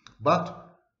 But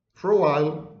for a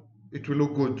while, it will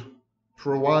look good.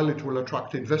 For a while, it will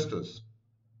attract investors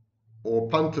or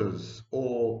punters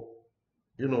or,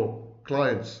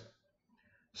 clients.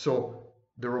 So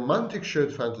the romantic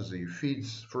shared fantasy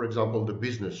feeds, for example, the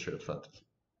business shared fantasy.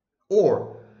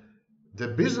 Or the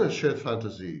business shared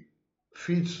fantasy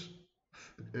feeds,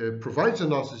 provides a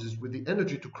narcissist with the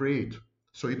energy to create,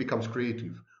 so he becomes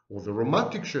creative. Or the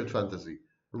romantic shared fantasy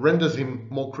renders him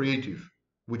more creative,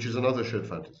 which is another shared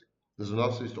fantasy. The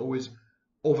narcissist always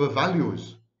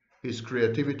overvalues his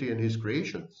creativity and his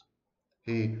creations.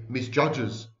 He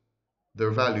misjudges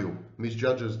their value,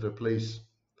 misjudges their place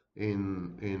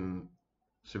in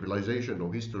civilization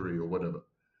or history or whatever.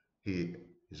 He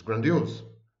is grandiose.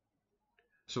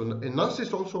 So in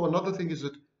narcissist also, another thing is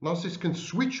that narcissist can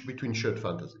switch between shared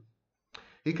fantasy.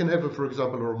 He can have, for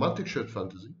example, a romantic shared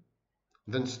fantasy,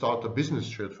 then start a business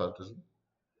shared fantasy,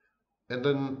 and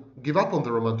then give up on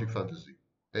the romantic fantasy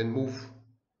and move,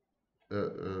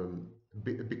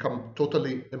 become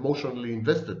totally emotionally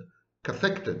invested,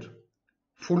 cathected,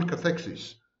 full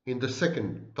cathexis in the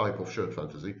second type of shared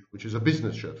fantasy, which is a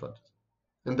business shared fantasy.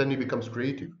 And then he becomes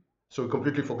creative. So he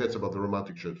completely forgets about the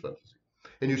romantic shared fantasy.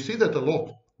 And you see that a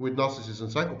lot with narcissists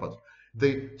and psychopaths.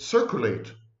 They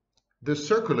circulate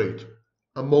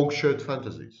among shared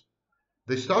fantasies.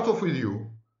 They start off with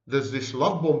you. There's this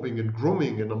love bombing and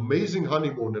grooming and amazing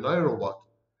honeymoon and I don't know what.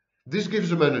 This gives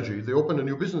them energy. They open a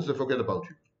new business, they forget about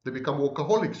you. They become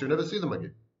workaholics. You never see them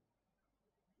again.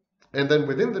 And then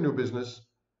within the new business,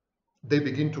 they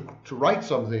begin to write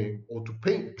something or to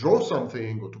paint, draw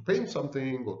something or to paint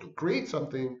something or to create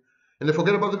something, and they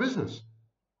forget about the business.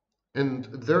 And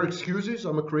their excuse is,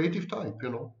 I'm a creative type, you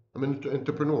know, I'm an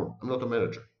entrepreneur, I'm not a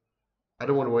manager. I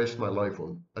don't want to waste my life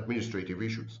on administrative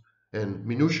issues and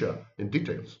minutiae and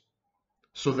details.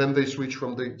 So then they switch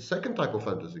from the second type of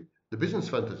fantasy, the business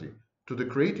fantasy, to the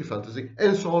creative fantasy,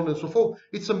 and so on and so forth.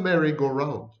 It's a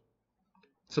merry-go-round.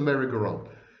 It's a merry-go-round.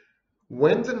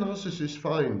 When the narcissist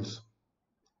finds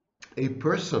a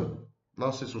person,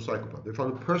 narcissist or psychopath, they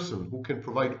find a person who can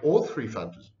provide all three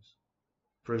fantasies.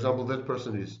 For example, that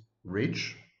person is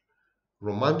rich,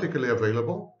 romantically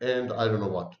available, and I don't know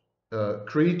what,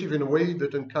 creative in a way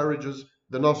that encourages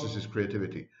the narcissist's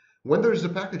creativity. When there is a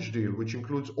package deal which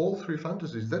includes all three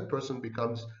fantasies, that person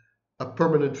becomes a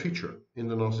permanent feature in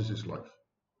the narcissist's life.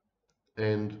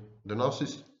 And the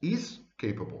narcissist is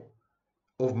capable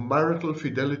of marital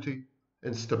fidelity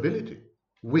and stability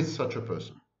with such a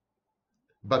person.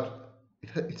 But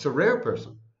it's a rare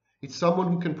person. It's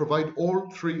someone who can provide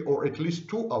all three or at least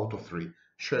 2 out of 3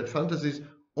 shared fantasies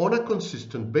on a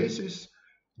consistent basis,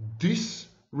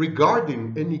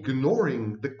 disregarding and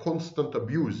ignoring the constant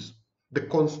abuse, the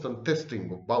constant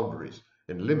testing of boundaries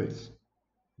and limits,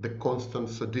 the constant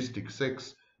sadistic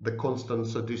sex, the constant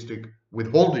sadistic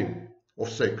withholding of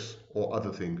sex or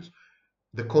other things,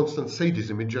 the constant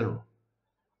sadism in general.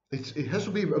 It has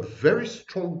to be a very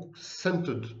strong,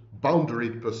 centered,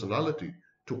 boundaried personality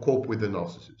to cope with the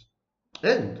narcissist.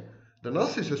 And the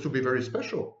narcissist has to be very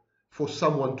special for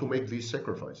someone to make these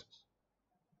sacrifices.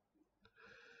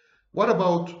 What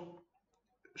about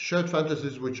shared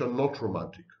fantasies which are not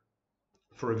romantic?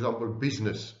 For example,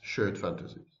 business shared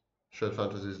fantasies. Shared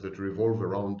fantasies that revolve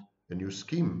around a new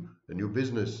scheme, a new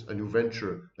business, a new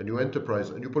venture, a new enterprise,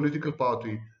 a new political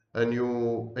party, a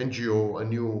new NGO, a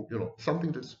new,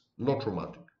 something that's not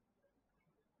romantic.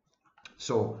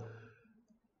 So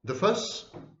the first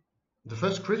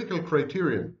critical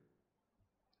criterion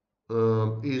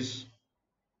is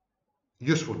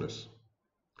usefulness.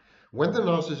 When the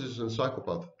narcissist and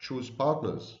psychopath choose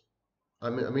partners, I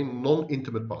mean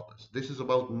non-intimate partners. This is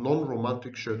about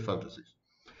non-romantic shared fantasies.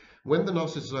 When the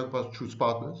narcissist and psychopath choose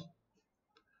partners,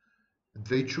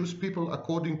 they choose people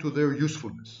according to their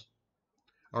usefulness.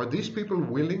 Are these people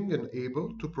willing and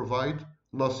able to provide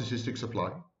narcissistic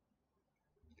supply?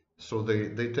 So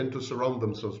they tend to surround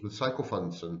themselves with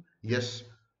sycophants and yes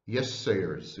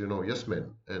sayers, yes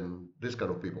men, and this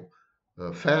kind of people.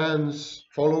 Fans,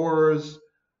 followers,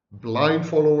 blind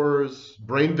followers,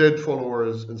 brain dead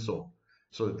followers, and so on.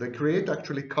 So they create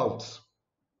actually cults.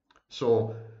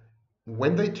 So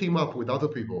when they team up with other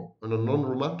people in a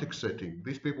non-romantic setting,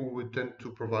 these people would tend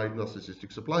to provide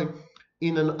narcissistic supply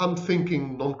in an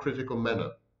unthinking, non-critical manner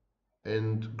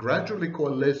and gradually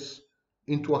coalesce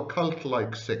into a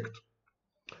cult-like sect.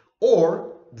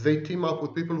 Or they team up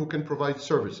with people who can provide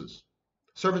services.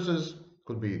 Services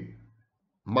could be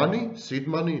money, seed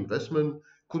money, investment,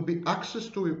 could be access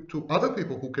to other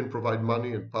people who can provide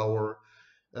money and power,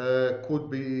 could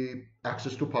be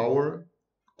access to power,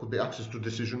 could be access to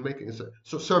decision making.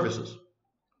 So services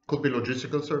could be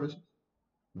logistical services.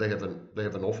 They have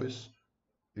an office,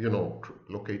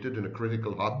 located in a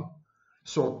critical hub.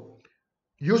 So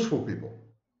useful people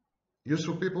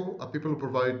are people who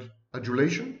provide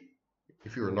adulation,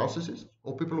 if you're a narcissist,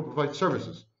 or people who provide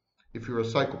services, if you're a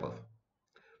psychopath.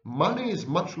 Money is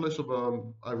much less of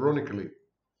ironically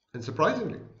and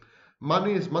surprisingly,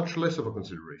 money is much less of a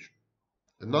consideration.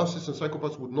 A narcissist and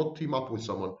psychopaths would not team up with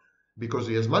someone because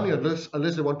he has money unless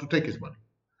they want to take his money.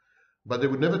 But they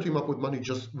would never team up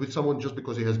with someone just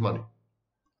because he has money.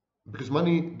 Because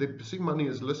money, they perceive money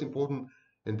as less important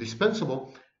and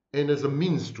dispensable and as a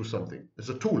means to something, as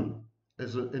a tool,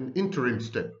 as an interim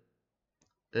step.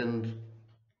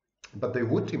 But they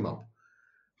would team up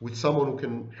with someone who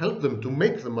can help them to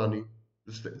make the money.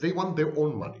 They want their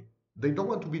own money. They don't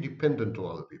want to be dependent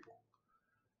on other people.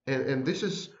 And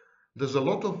there's a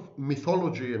lot of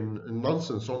mythology and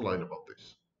nonsense online about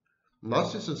this.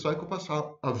 Narcissists and psychopaths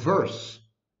are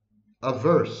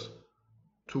averse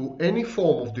to any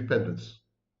form of dependence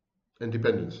and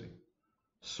dependency.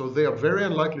 So they are very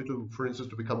unlikely to, for instance,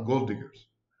 to become gold diggers.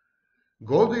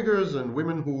 Gold diggers and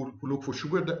women who look for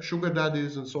sugar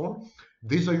daddies and so on,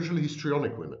 these are usually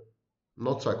histrionic women,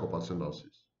 not psychopaths and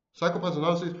narcissists. Psychopaths and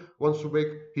narcissists wants to make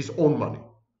his own money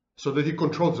so that he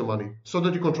controls the money, so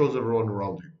that he controls everyone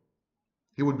around him.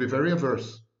 He would be very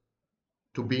averse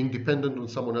to being dependent on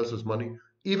someone else's money,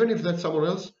 even if that someone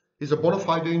else is a bona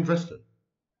fide investor.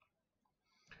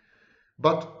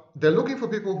 But they're looking for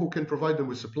people who can provide them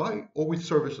with supply or with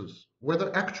services,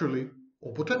 whether actually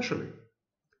or potentially.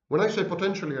 When I say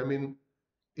potentially, I mean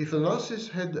if a narcissist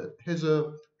has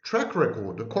a track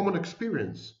record, a common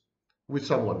experience with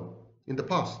someone in the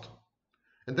past,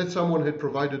 and that someone had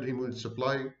provided him with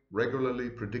supply regularly,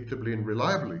 predictably, and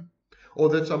reliably, or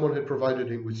that someone had provided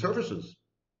him with services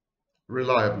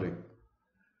reliably.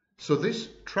 So this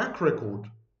track record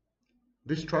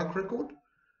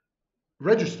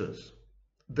registers.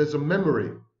 There's a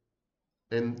memory,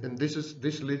 and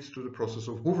this leads to the process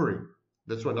of hoovering.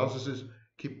 That's why narcissists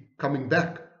keep coming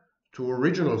back to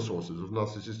original sources of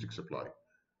narcissistic supply,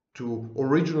 to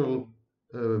original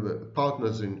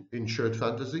partners in shared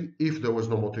fantasy, if there was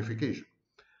no mortification,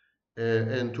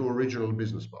 and to original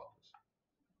business partners.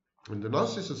 And the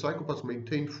narcissists and psychopaths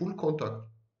maintain full contact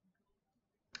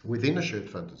within a shared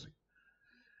fantasy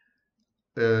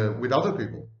with other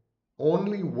people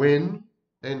only when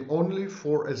and only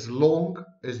for as long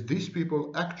as these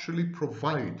people actually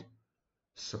provide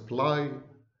supply,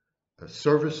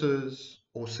 services,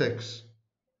 or sex,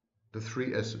 the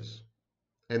 3 S's.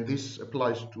 And this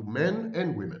applies to men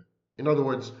and women. In other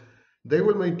words, they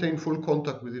will maintain full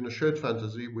contact within a shared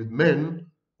fantasy with men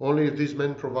only if these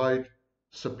men provide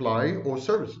supply or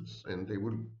services, and they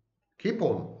will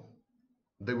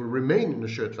remain in a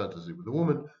shared fantasy with a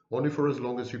woman only for as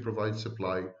long as she provides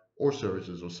supply or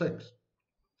services or sex.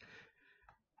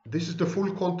 This is the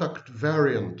full contact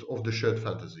variant of the shared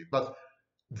fantasy, but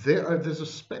there's a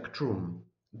spectrum.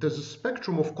 There's a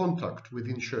spectrum of contact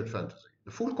within shared fantasy.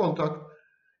 The full contact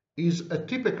is a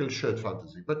typical shared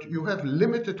fantasy, but you have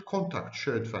limited contact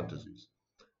shared fantasies,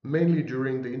 mainly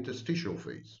during the interstitial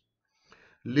phase.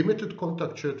 Limited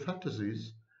contact shared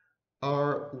fantasies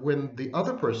are when the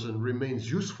other person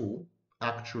remains useful,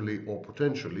 actually or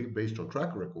potentially, based on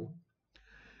track record,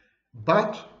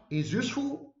 but is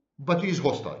useful, but is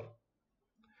hostile.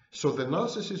 So the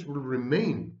narcissist will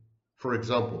remain, for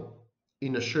example,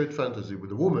 in a shared fantasy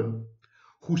with a woman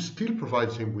who still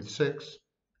provides him with sex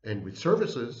and with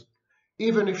services,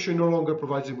 even if she no longer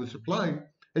provides him with supply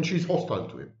and she's hostile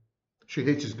to him. She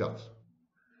hates his guts.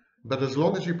 But as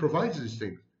long as he provides these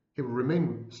things, he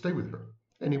will stay with her.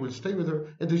 And he will stay with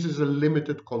her, and this is a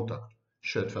limited contact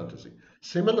shared fantasy.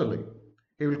 Similarly,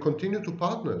 he will continue to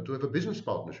have a business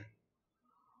partnership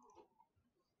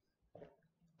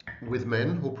with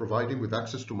men who provide him with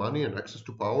access to money and access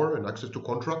to power and access to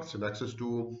contracts and access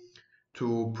to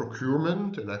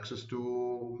procurement and access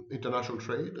to international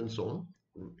trade and so on.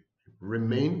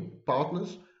 Remain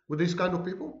partners with these kind of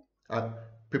people,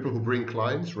 people who bring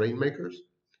clients, rainmakers.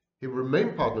 He will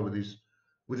remain partner with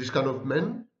these kind of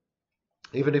men,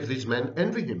 even if these men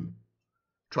envy him,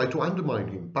 try to undermine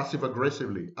him,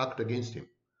 passive-aggressively act against him.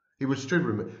 He will still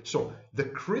remain. So the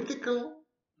critical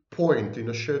point in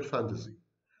a shared fantasy,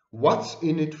 what's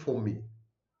in it for me?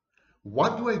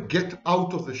 What do I get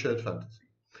out of the shared fantasy?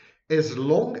 As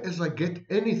long as I get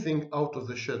anything out of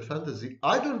the shared fantasy,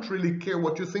 I don't really care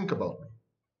what you think about me,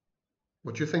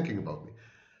 what you're thinking about me.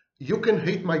 You can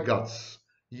hate my guts.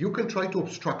 You can try to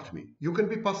obstruct me. You can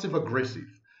be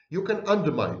passive-aggressive. You can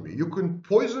undermine me. You can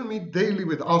poison me daily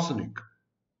with arsenic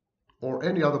or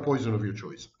any other poison of your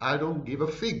choice. I don't give a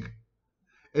fig.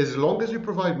 As long as you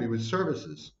provide me with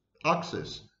services,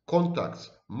 access, contacts,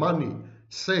 money,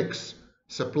 sex,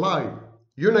 supply,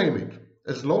 you name it,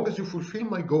 as long as you fulfill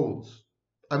my goals,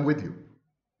 I'm with you.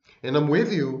 And I'm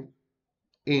with you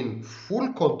in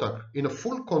full contact, in the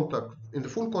full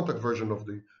contact version of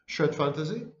the shared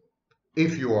fantasy,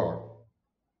 if you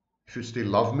still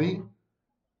love me,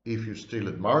 if you still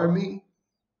admire me,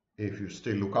 If you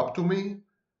still look up to me,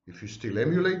 if you still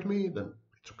emulate me, then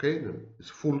it's okay, then it's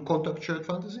full contact shared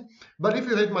fantasy. But if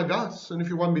you hate my guts and if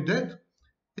you want me dead,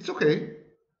 it's okay.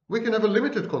 We can have a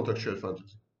limited contact shared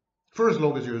fantasy for as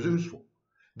long as you're useful.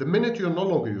 The minute you're no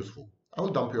longer useful, I will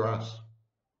dump your ass.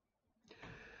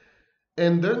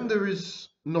 And then there is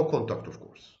no contact, of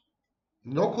course.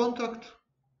 No contact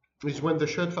is when the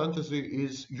shared fantasy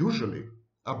is usually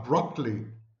abruptly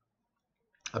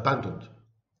abandoned.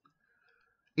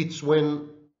 It's when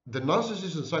the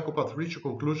narcissist and psychopath reach a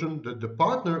conclusion that the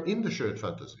partner in the shared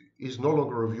fantasy is no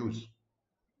longer of use.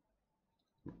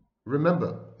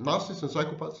 Remember, narcissists and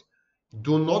psychopaths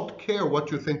do not care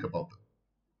what you think about them.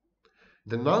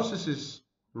 The narcissist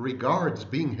regards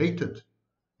being hated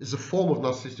as a form of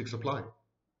narcissistic supply.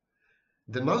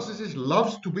 The narcissist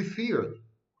loves to be feared.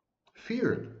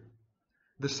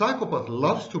 The psychopath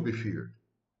loves to be feared.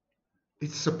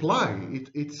 It's supply,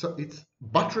 it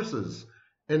buttresses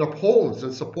and upholds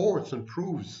and supports and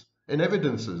proves and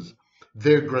evidences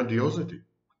their grandiosity.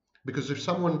 Because if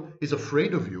someone is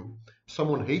afraid of you,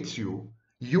 someone hates you,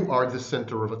 you are the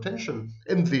center of attention,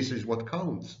 and this is what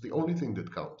counts, the only thing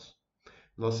that counts.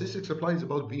 Narcissistic supply is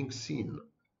about being seen,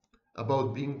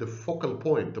 about being the focal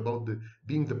point, about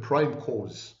being the prime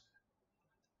cause,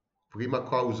 prima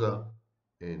causa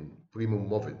and primum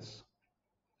movens.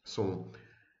 So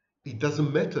it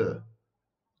doesn't matter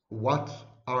what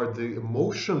are the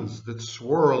emotions that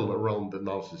swirl around the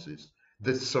narcissist,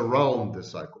 that surround the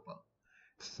psychopath.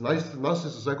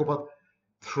 Narcissists and psychopath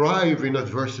thrive in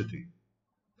adversity,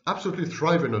 absolutely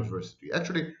thrive in adversity.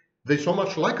 Actually, they so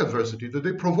much like adversity that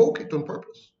they provoke it on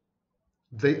purpose.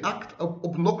 They act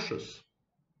obnoxious.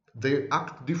 They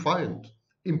act defiant,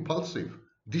 impulsive,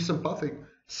 disempathic,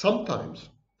 sometimes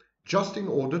just in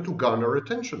order to garner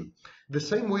attention. The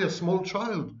same way a small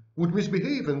child would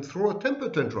misbehave and throw a temper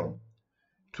tantrum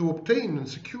to obtain and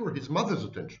secure his mother's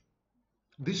attention.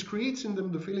 This creates in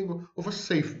them the feeling of a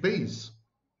safe base.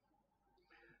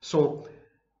 So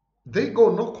they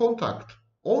go no contact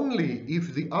only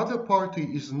if the other party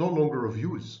is no longer of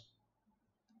use.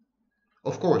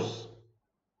 Of course,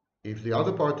 if the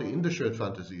other party in the shared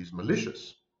fantasy is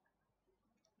malicious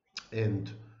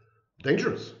and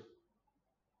dangerous,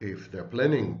 if they're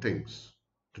planning things,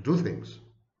 to do things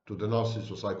to the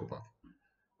narcissist or psychopath,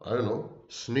 I don't know,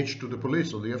 snitch to the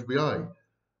police or the FBI,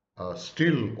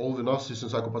 steal all the narcissists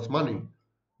and psychopaths' money,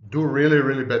 do really,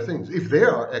 really bad things. If they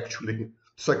are actually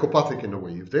psychopathic in a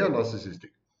way, if they are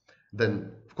narcissistic,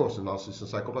 then of course the narcissist and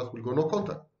psychopath will go no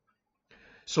contact.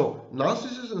 So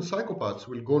narcissists and psychopaths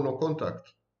will go no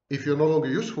contact if you're no longer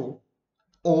useful,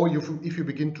 or if you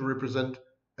begin to represent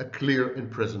a clear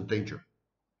and present danger,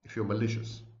 if you're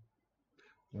malicious.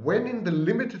 When in the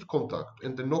limited contact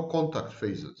and the no contact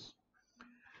phases,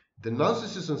 the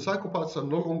narcissists and psychopaths are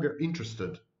no longer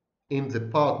interested in the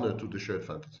partner to the shared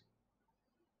fantasy.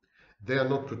 They are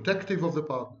not protective of the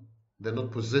partner. They're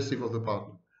not possessive of the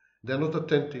partner. They're not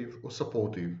attentive or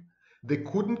supportive. They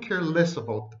couldn't care less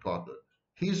about the partner,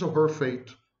 his or her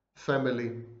fate,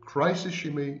 family, crisis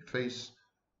she may face,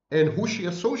 and who she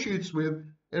associates with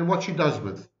and what she does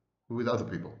with other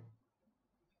people.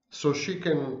 So she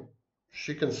can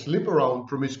slip around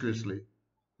promiscuously.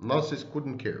 Narcissists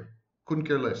couldn't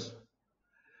care less.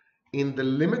 In the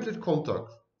limited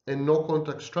contact and no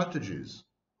contact strategies,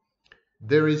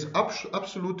 there is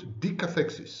absolute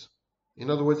decathexis. In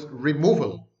other words,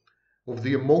 removal of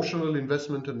the emotional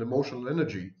investment and emotional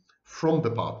energy from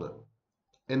the partner.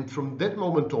 And from that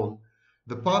moment on,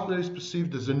 the partner is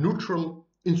perceived as a neutral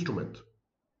instrument,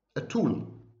 a tool,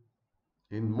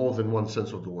 in more than one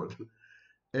sense of the word,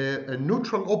 a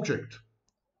neutral object,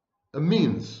 a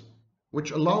means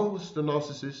which allows the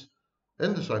narcissist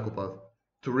and the psychopath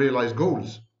to realize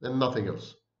goals and nothing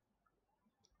else.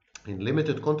 In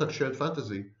limited contact shared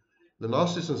fantasy, the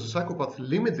narcissist and the psychopath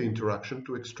limit the interaction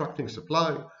to extracting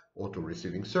supply or to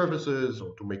receiving services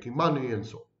or to making money and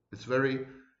so on. It's very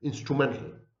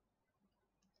instrumental.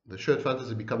 The shared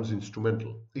fantasy becomes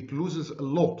instrumental. It loses a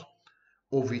lot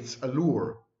of its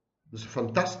allure. This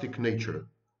fantastic nature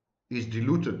is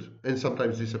diluted and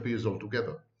sometimes disappears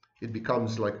altogether. It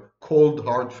becomes like cold,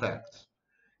 hard facts.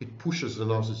 It pushes the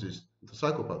narcissist, the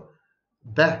psychopath,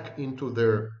 back into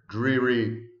their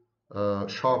dreary,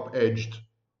 sharp-edged,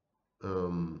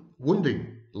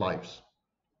 wounding lives.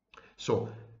 So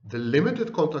the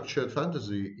limited contact shared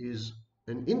fantasy is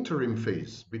an interim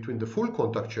phase between the full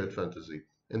contact shared fantasy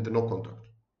and the no contact.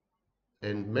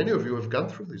 And many of you have gone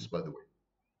through this, by the way.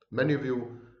 Many of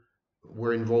you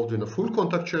were involved in a full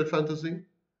contact shared fantasy,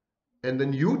 and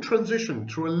then you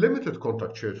transitioned through a limited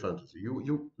contact shared fantasy.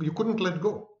 You couldn't let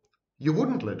go. You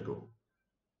wouldn't let go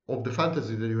of the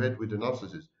fantasy that you had with the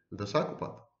narcissist the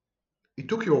psychopath. It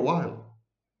took you a while.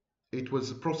 It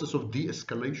was a process of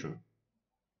de-escalation.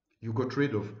 You got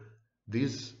rid of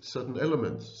these certain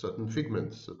elements, certain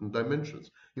figments, certain dimensions.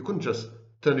 You couldn't just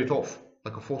turn it off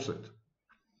like a faucet.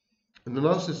 And the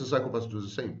narcissists and psychopaths do the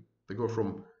same. They go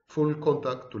from full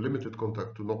contact to limited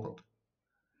contact to no contact.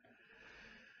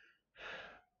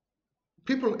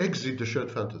 People exit the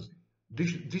shared fantasy,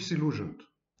 disillusioned,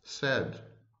 sad,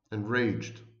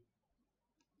 enraged,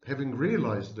 having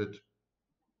realized that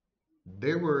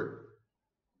they were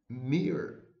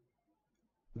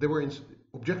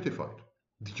objectified,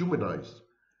 dehumanized,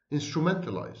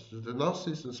 instrumentalized. The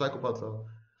narcissists and psychopaths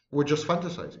were just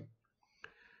fantasizing,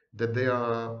 that they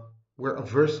were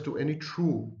averse to any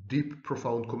true, deep,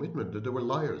 profound commitment, that they were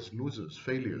liars, losers,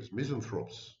 failures,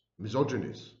 misanthropes,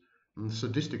 misogynists, and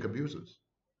sadistic abusers.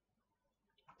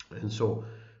 And so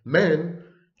men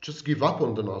just give up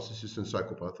on the narcissist and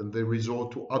psychopath, and they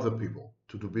resort to other people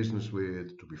to do business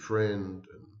with, to befriend.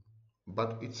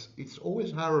 But it's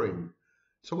always harrowing.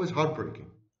 It's always heartbreaking.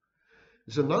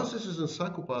 The narcissist and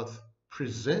psychopath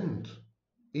present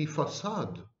a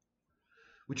facade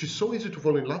which is so easy to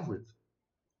fall in love with.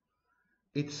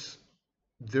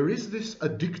 There is this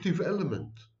addictive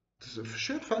element.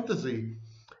 Shared fantasy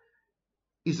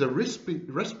is a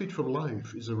respite from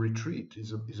life, is a retreat,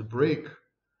 is a break,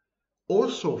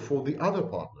 also for the other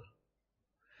partner.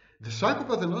 The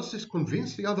psychopath and narcissist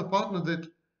convince the other partner that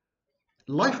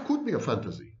life could be a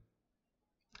fantasy.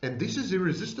 And this is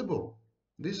irresistible.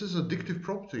 This is addictive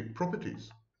properties.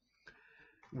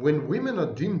 When women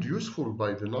are deemed useful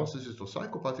by the narcissist or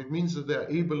psychopath, it means that they are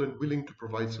able and willing to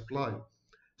provide supply,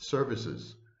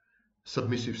 services,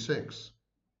 submissive sex,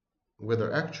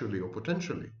 whether actually or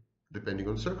potentially, depending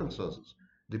on circumstances,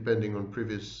 depending on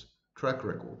previous track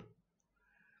record.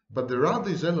 But there are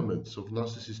these elements of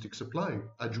narcissistic supply,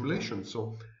 adulation.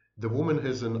 So the woman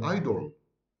has an idol.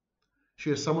 She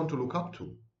has someone to look up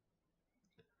to.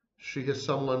 She has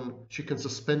someone, she can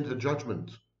suspend her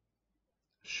judgment.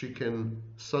 She can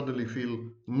suddenly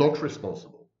feel not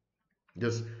responsible.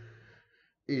 Because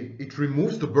it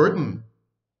removes the burden,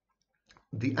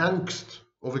 the angst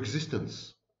of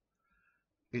existence.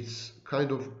 It's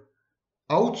kind of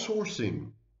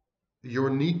outsourcing your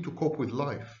need to cope with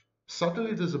life.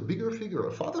 Suddenly there's a bigger figure,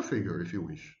 a father figure if you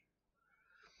wish.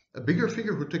 A bigger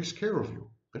figure who takes care of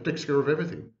you and takes care of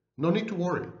everything. No need to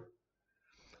worry.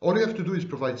 All you have to do is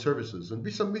provide services and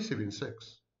be submissive in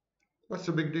sex. What's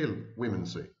the big deal, women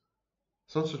say.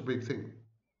 It's not such a big thing.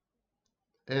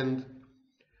 And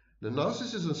the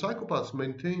narcissists and psychopaths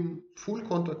maintain full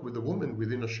contact with the woman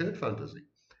within a shared fantasy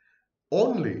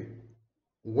only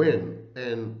when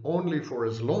and only for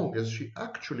as long as she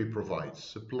actually provides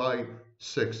supply,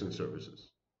 sex, and services.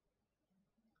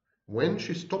 When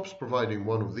she stops providing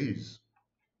one of these,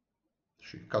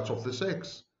 she cuts off the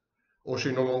sex, or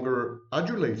she no longer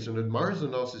adulates and admires the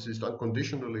narcissist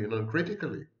unconditionally and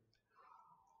uncritically,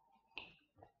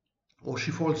 or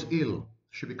she falls ill,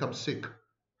 she becomes sick.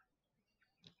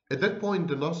 At that point,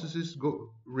 the narcissist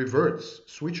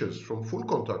switches from full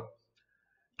contact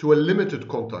to a limited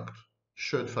contact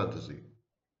shared fantasy,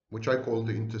 which I call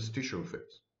the interstitial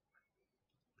phase.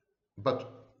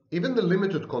 But even the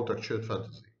limited contact shared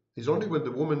fantasy is only when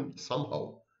the woman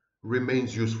somehow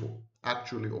remains useful,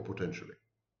 actually or potentially.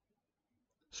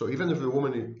 So even if the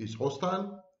woman is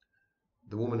hostile,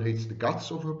 the woman hates the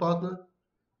guts of her partner,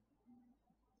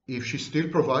 if she still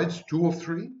provides two of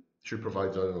three, she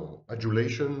provides, I don't know,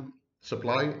 adulation,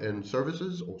 supply and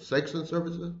services, or sex and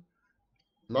services,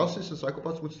 narcissists and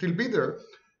psychopaths would still be there,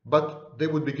 but they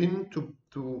would begin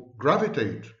to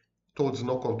gravitate towards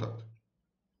no contact.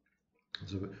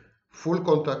 So full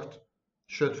contact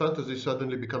shared fantasy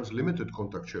suddenly becomes limited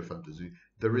contact shared fantasy.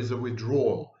 There is a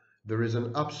withdrawal, there is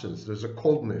an absence, there's a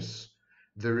coldness,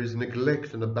 there is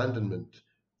neglect and abandonment.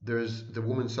 The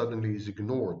woman suddenly is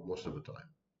ignored most of the time.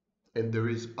 And there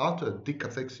is utter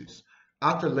dicathexis,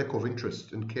 utter lack of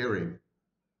interest and caring.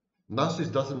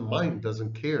 Narcissist doesn't mind,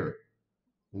 doesn't care.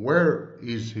 Where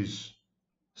is his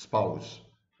spouse?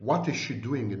 What is she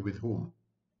doing and with whom?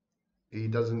 He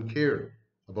doesn't care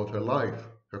about her life,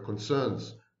 her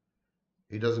concerns.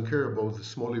 He doesn't care about the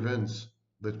small events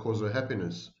that cause her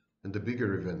happiness and the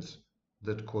bigger events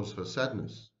that cause her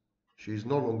sadness. She is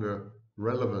no longer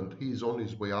relevant. He is on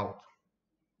his way out.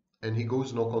 And he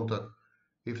goes no contact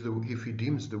if he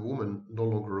deems the woman no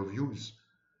longer of use,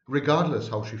 regardless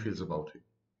how she feels about him.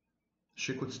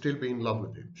 She could still be in love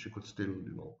with him. She could still,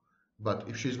 but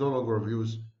if she's no longer of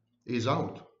use, he's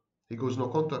out. He goes no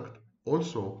contact.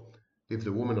 Also, if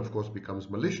the woman, of course, becomes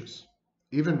malicious,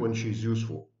 even when she's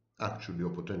useful, actually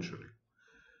or potentially.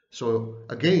 So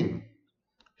again,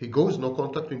 He goes no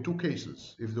contact in two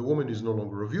cases: if the woman is no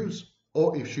longer of use,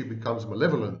 or if she becomes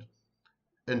malevolent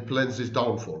and plans his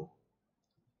downfall,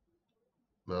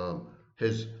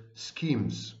 has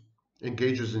schemes,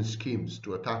 engages in schemes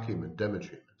to attack him and damage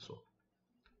him, and so on.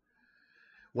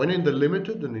 When in the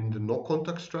limited and in the no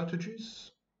contact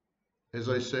strategies, as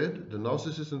I said, the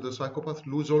narcissist and the psychopath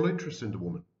lose all interest in the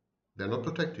woman. They're not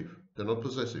protective, they're not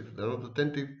possessive, they're not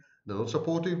attentive, they're not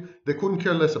supportive, they couldn't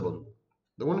care less about it.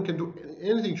 The woman can do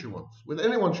anything she wants, with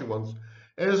anyone she wants,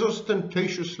 as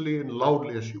ostentatiously and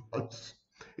loudly as she wants.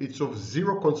 It's of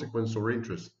zero consequence or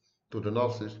interest to the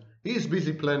narcissist. He is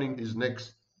busy planning his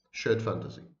next shared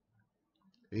fantasy.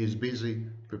 He is busy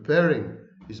preparing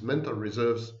his mental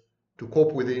reserves to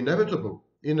cope with the inevitable,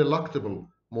 ineluctable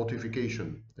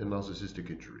mortification and narcissistic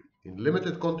injury. In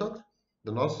limited contact,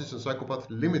 the narcissist and psychopath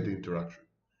limit the interaction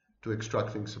to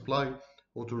extracting supply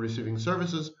or to receiving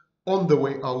services on the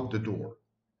way out the door.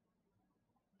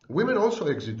 Women also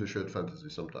exit the shared fantasy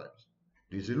sometimes,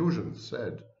 disillusioned,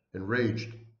 sad,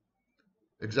 enraged,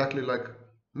 exactly like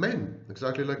men,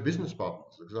 exactly like business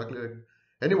partners, exactly like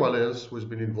anyone else who has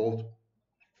been involved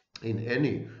in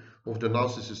any of the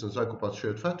narcissist and psychopath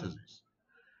shared fantasies.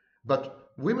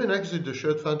 But women exit the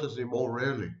shared fantasy more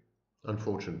rarely,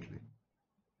 unfortunately.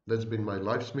 That's been my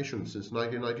life's mission since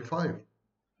 1995.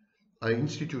 I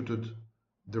instituted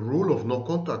the rule of no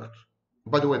contact.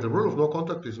 By the way, the rule of no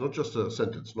contact is not just a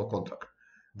sentence, no contact.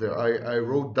 I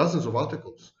wrote dozens of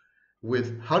articles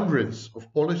with hundreds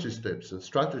of policy steps and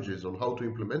strategies on how to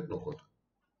implement no contact.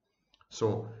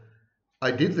 So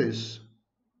I did this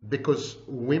because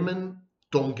women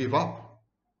don't give up.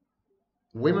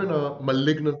 Women are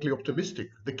malignantly optimistic.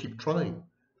 They keep trying.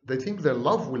 They think their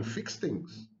love will fix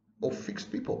things or fix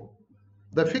people.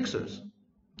 They're fixers.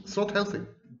 It's not healthy.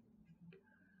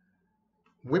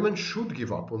 Women should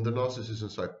give up on the narcissist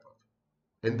and psychopath,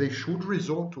 and they should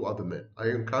resort to other men. I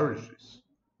encourage this.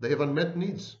 They have unmet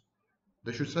needs.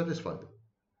 They should satisfy them.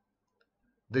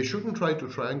 They shouldn't try to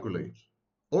triangulate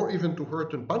or even to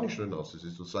hurt and punish the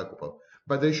narcissist or psychopath,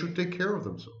 but they should take care of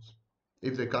themselves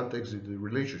if they can't exit the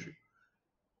relationship.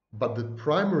 But the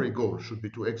primary goal should be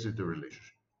to exit the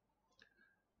relationship.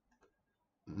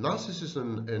 Narcissists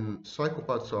and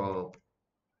psychopaths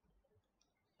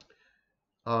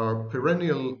are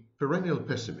perennial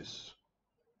pessimists.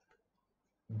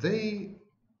 They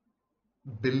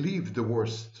believe the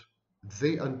worst.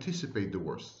 They anticipate the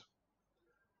worst.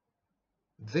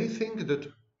 They think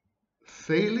that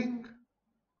failing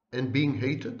and being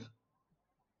hated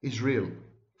is real.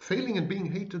 Failing and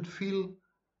being hated feel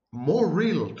more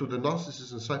real to the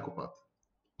narcissist and psychopath,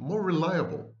 more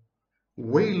reliable,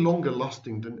 way longer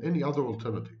lasting than any other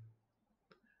alternative.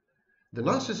 The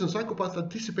narcissist and psychopath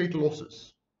anticipate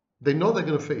losses. They know they're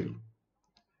going to fail.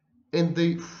 And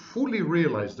they fully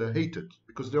realize they're hated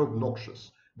because they're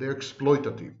obnoxious, they're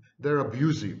exploitative, they're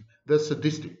abusive, they're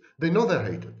sadistic. They know they're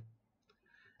hated.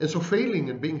 And so failing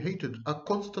and being hated are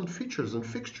constant features and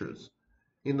fixtures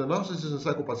in the narcissist and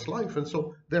psychopath's life. And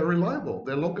so they're reliable,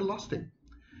 they're longer lasting.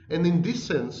 And in this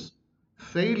sense,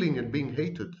 failing and being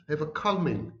hated have a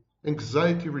calming,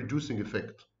 anxiety-reducing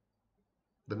effect.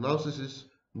 The narcissist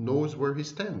knows where he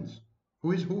stands,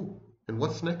 who is who, and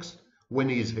what's next when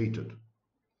he is hated.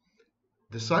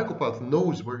 The psychopath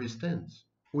knows where he stands,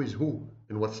 who is who,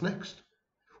 and what's next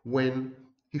when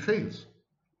he fails.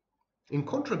 In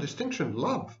contradistinction,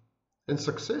 love and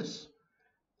success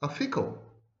are fickle,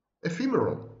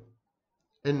 ephemeral,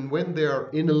 and when they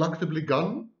are ineluctably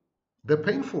gone, they're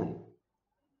painful,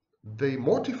 they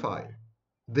mortify,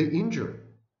 they injure.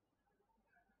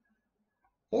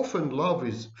 Often love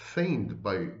is feigned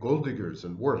by gold diggers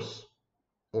and worse,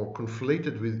 or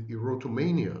conflated with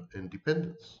erotomania and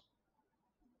dependence.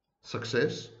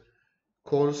 Success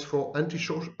calls for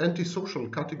antisocial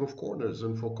cutting of corners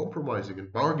and for compromising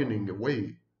and bargaining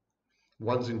away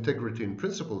one's integrity and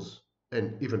principles,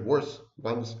 and even worse,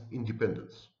 one's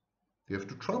independence. You have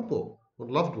to trample on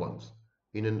loved ones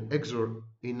in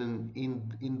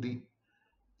the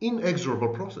inexorable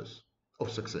process of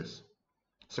success.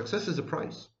 Success is a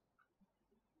price.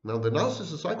 Now, the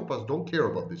narcissists and psychopaths don't care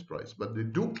about this price, but they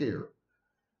do care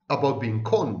about being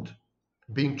conned,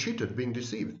 being cheated, being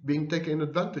deceived, being taken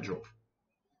advantage of.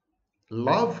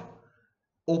 Love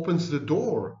opens the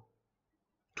door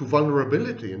to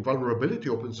vulnerability, and vulnerability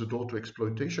opens the door to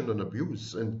exploitation and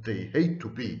abuse, and they hate to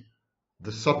be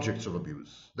the subjects of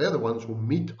abuse. They're the ones who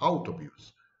mete out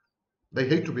abuse. They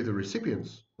hate to be the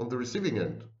recipients on the receiving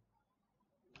end.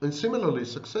 And similarly,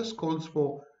 success calls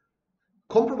for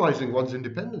compromising one's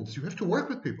independence. You have to work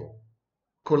with people.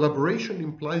 Collaboration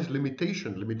implies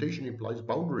limitation. Limitation implies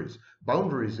boundaries.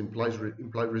 Boundaries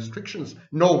imply restrictions.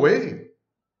 No way.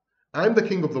 I'm the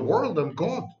king of the world, I'm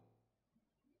God.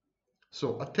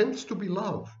 So attempts to be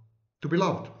loved,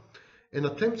 and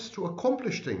attempts to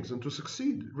accomplish things and to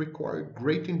succeed require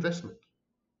great investment.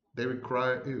 They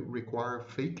require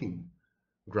faking,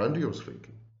 grandiose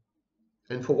faking.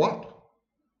 And for what?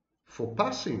 For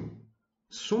passing,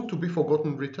 soon to be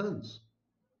forgotten returns.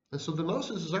 And so the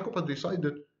narcissist psychopath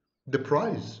decided the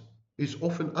prize is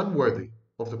often unworthy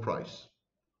of the price.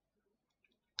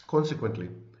 Consequently,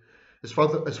 as far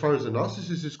as the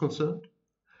narcissist is concerned,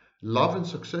 love and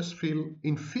success feel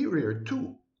inferior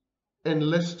to and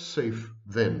less safe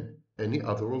than any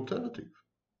other alternative.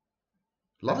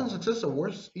 Love and success are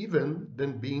worse even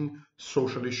than being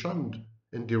socially shunned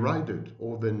and derided,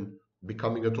 or than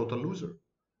becoming a total loser.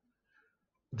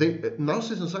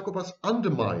 Narcissists and psychopaths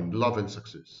undermine love and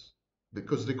success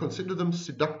because they consider them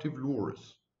seductive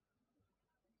lures.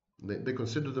 They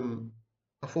consider them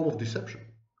a form of deception.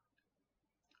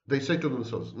 They say to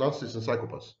themselves, narcissists and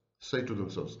psychopaths say to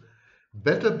themselves,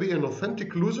 better be an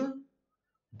authentic loser,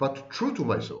 but true to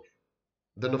myself,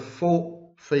 than a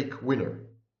faux fake winner,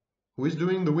 who is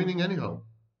doing the winning anyhow,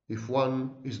 if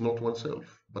one is not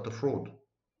oneself, but a fraud.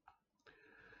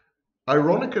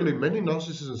 Ironically, many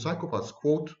narcissists and psychopaths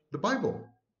quote the Bible.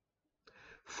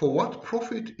 For what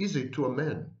profit is it to a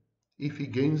man if he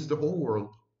gains the whole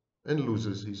world and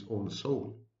loses his own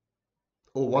soul?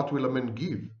 Or what will a man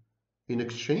give in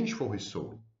exchange for his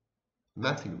soul?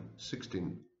 Matthew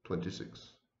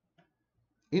 16:26.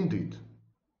 Indeed,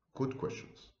 good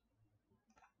questions.